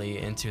ultimately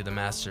into the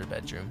master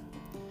bedroom.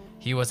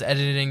 He was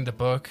editing the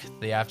book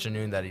the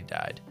afternoon that he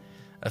died.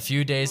 A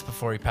few days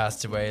before he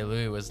passed away,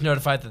 Louis was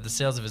notified that the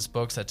sales of his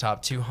books had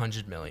topped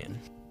 200 million.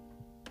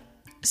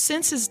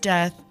 Since his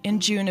death in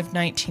June of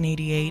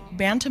 1988,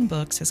 Bantam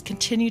Books has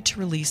continued to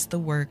release the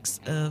works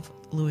of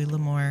Louis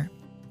L'Amour.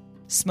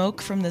 Smoke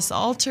from This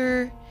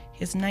Altar,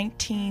 his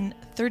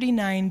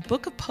 1939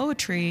 book of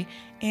poetry,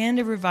 and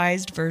a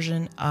revised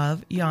version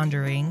of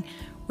Yondering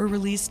were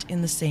released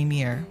in the same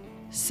year.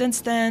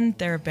 Since then,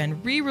 there have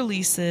been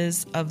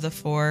re-releases of the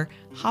 4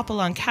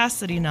 Hopalong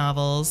Cassidy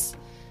novels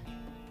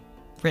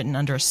written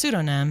under a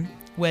pseudonym,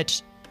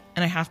 and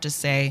I have to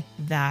say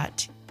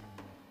that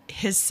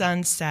his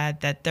son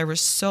said that there were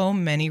so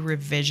many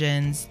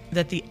revisions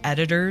that the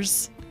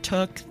editors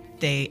took.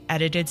 They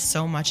edited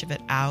so much of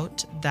it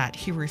out that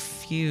he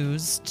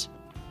refused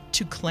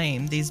to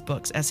claim these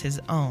books as his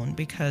own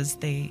because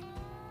they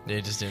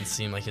just didn't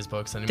seem like his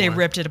books anymore. They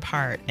ripped it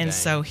apart. And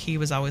so he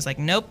was always like,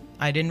 nope,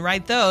 I didn't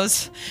write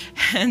those.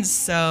 And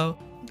so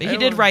he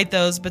did write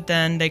those, but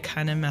then they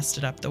kind of messed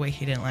it up the way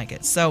he didn't like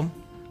it. So,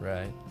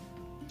 right.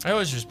 I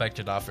always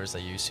respected authors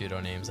that use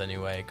pseudonyms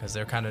anyway, because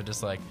they're kind of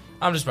just like,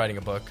 I'm just writing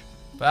a book,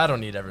 but I don't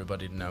need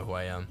everybody to know who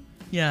I am.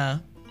 Yeah,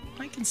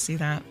 I can see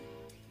that.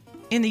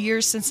 In the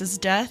years since his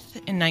death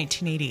in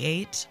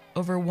 1988,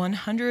 over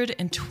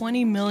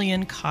 120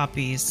 million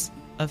copies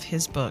of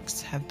his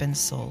books have been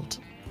sold.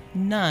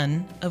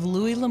 None of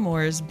Louis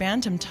L'Amour's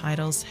Bantam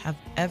titles have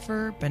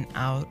ever been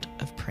out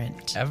of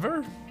print.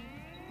 Ever?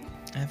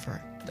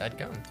 Ever.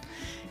 Dadgum.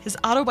 His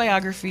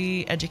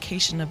autobiography,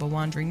 Education of a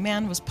Wandering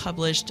Man, was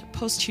published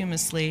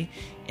posthumously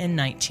in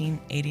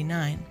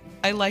 1989.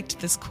 I liked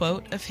this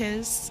quote of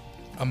his.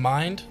 A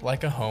mind,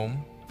 like a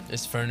home,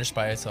 is furnished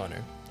by its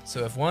owner.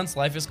 So if one's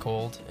life is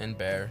cold and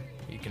bare,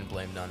 he can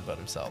blame none but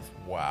himself.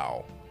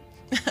 Wow.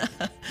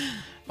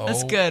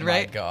 That's good,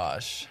 right? Oh my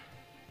gosh.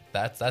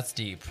 That's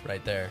deep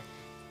right there.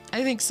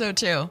 I think so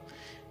too.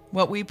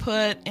 What we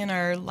put in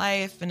our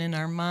life and in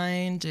our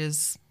mind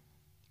is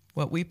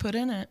what we put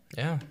in it.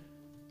 Yeah.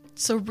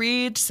 So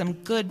read some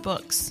good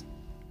books.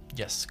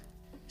 Yes.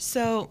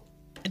 So,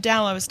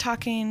 Dal, I was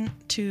talking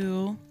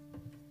to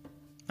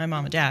my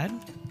mom and dad,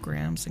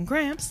 Grams and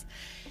Gramps,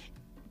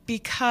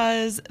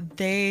 because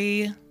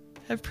they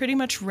have pretty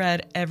much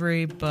read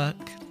every book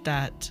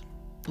that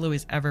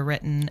Louis ever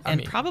written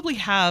and probably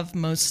have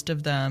most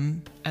of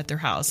them at their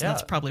house. Yeah. And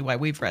that's probably why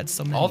we've read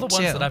so many. All the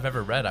ones that I've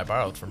ever read, I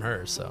borrowed from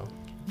her, so.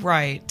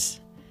 Right.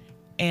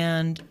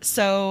 And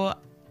so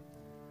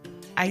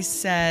I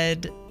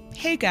said,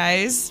 hey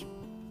guys,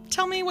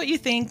 tell me what you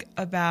think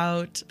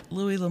about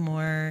Louis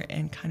L'Amour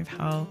and kind of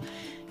how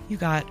you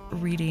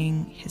got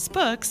reading his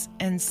books.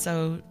 And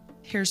so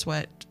here's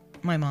what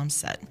my mom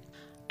said.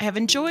 I have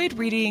enjoyed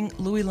reading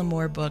Louis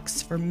L'Amour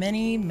books for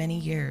many, many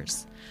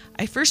years.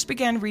 I first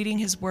began reading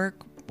his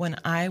work when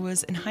I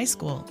was in high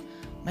school.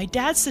 My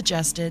dad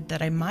suggested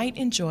that I might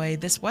enjoy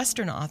this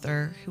Western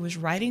author who was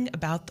writing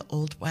about the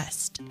Old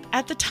West.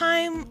 At the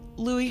time,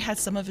 Louis had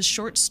some of his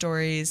short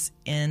stories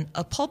in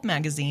a pulp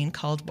magazine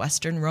called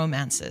Western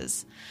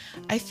Romances.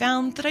 I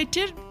found that I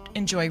did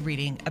enjoy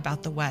reading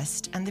about the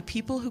West and the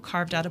people who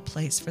carved out a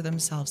place for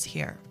themselves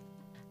here.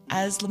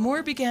 As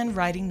L'Amour began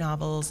writing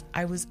novels,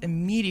 I was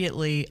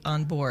immediately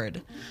on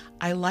board.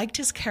 I liked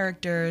his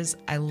characters,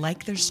 I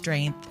liked their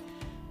strength,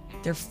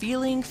 their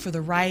feeling for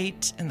the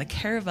right and the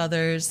care of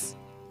others,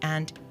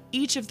 and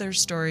each of their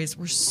stories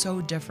were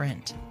so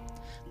different.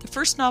 The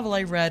first novel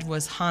I read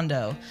was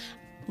Hondo.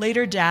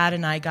 Later, Dad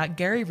and I got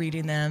Gary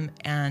reading them,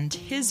 and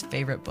his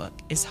favorite book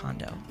is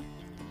Hondo.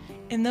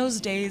 In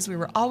those days, we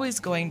were always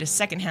going to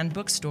secondhand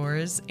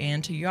bookstores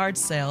and to yard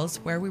sales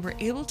where we were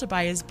able to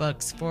buy his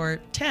books for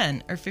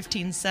 10 or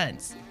 15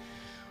 cents.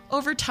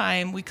 Over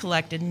time, we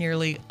collected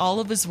nearly all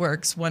of his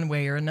works one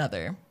way or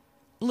another.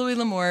 Louis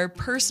L'Amour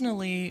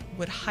personally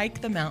would hike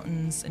the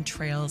mountains and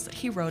trails that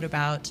he wrote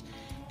about,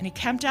 and he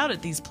camped out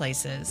at these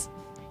places.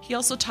 He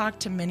also talked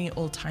to many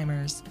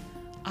old-timers.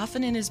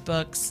 Often in his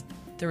books,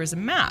 there was a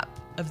map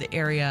of the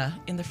area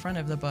in the front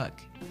of the book.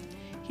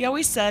 He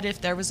always said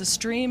if there was a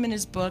stream in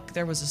his book,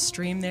 there was a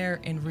stream there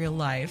in real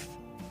life.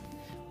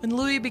 When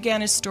Louis began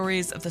his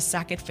stories of the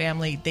Sackett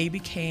family, they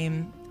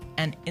became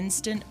an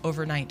instant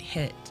overnight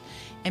hit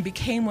and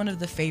became one of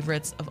the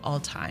favorites of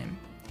all time.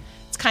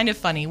 It's kind of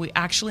funny, we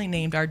actually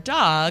named our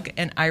dog,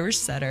 an Irish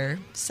setter,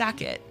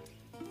 Sackett.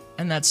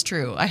 And that's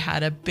true. I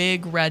had a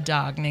big red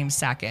dog named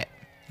Sackett.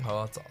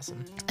 Oh, that's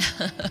awesome.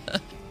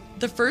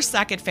 The first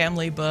Sackett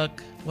family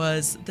book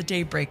was The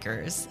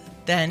Daybreakers.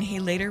 Then he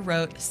later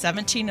wrote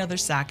 17 other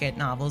Sackett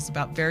novels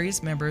about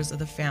various members of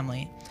the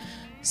family.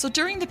 So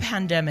during the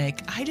pandemic,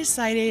 I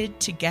decided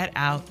to get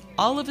out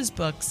all of his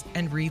books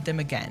and read them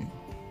again.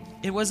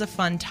 It was a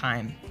fun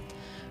time.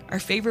 Our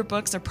favorite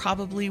books are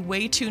probably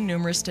way too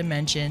numerous to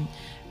mention,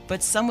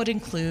 but some would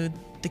include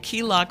The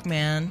Key Lock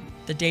Man,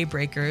 The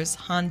Daybreakers,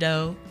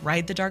 Hondo,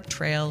 Ride the Dark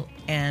Trail,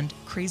 and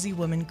Crazy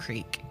Woman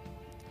Creek.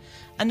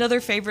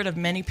 Another favorite of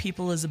many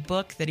people is a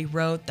book that he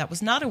wrote that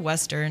was not a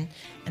Western,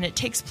 and it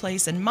takes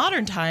place in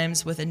modern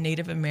times with a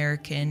Native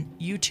American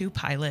U-2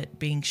 pilot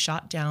being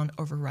shot down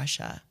over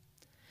Russia.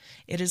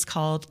 It is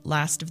called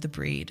Last of the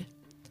Breed.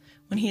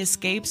 When he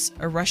escapes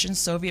a Russian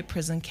Soviet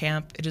prison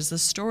camp, it is the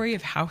story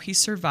of how he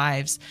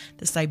survives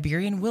the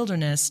Siberian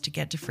wilderness to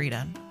get to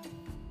freedom.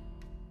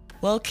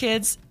 Well,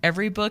 kids,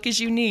 every book is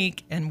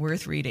unique and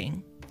worth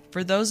reading.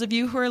 For those of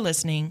you who are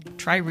listening,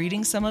 try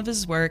reading some of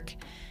his work.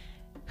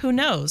 Who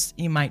knows,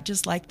 you might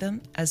just like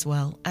them as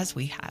well as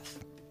we have.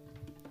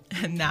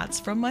 And that's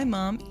from my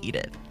mom,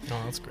 Edith. Oh,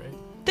 that's great.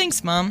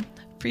 Thanks, Mom.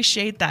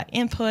 Appreciate that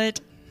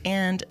input.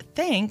 And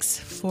thanks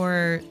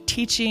for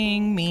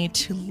teaching me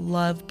to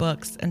love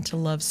books and to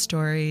love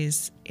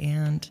stories.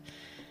 And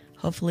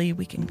hopefully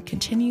we can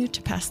continue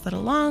to pass that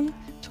along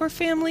to our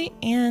family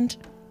and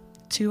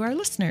to our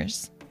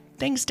listeners.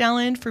 Thanks,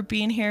 Dallin, for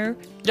being here.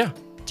 Yeah.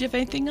 Do you have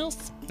anything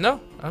else? No,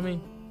 I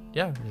mean,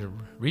 yeah,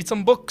 read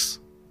some books.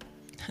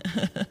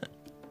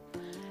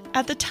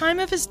 At the time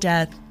of his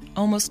death,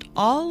 almost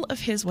all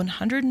of his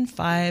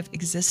 105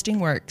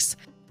 existing works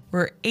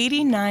were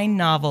 89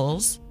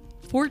 novels,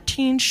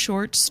 14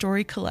 short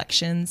story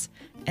collections,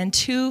 and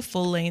 2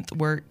 full-length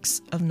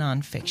works of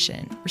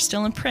nonfiction were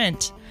still in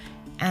print,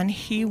 and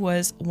he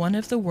was one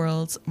of the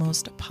world's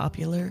most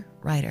popular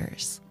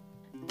writers.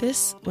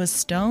 This was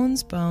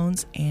Stones,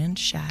 Bones, and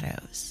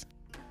Shadows.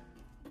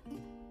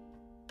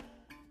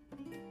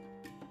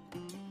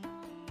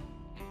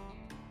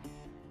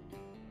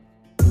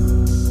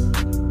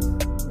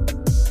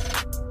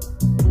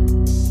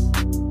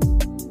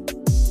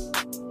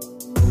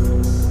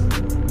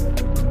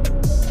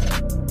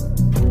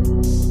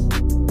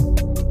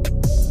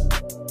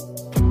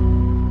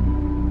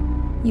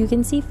 You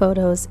can see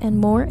photos and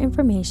more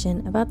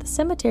information about the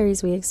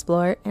cemeteries we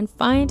explore and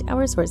find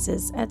our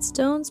sources at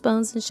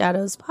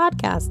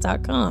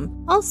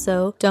stonesbonesandshadowspodcast.com.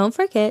 Also, don't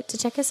forget to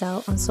check us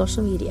out on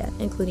social media,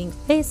 including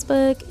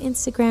Facebook,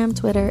 Instagram,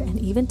 Twitter, and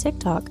even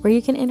TikTok, where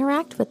you can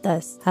interact with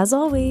us. As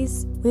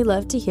always, we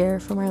love to hear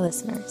from our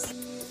listeners.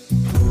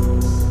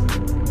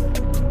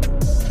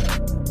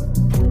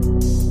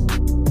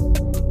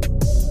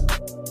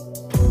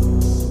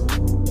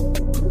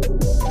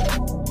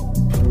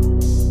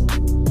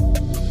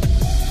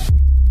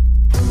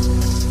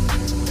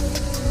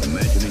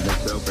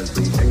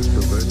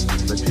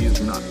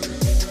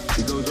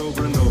 She goes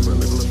over and over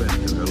little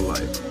events in her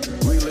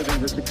life,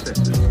 reliving her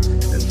successes,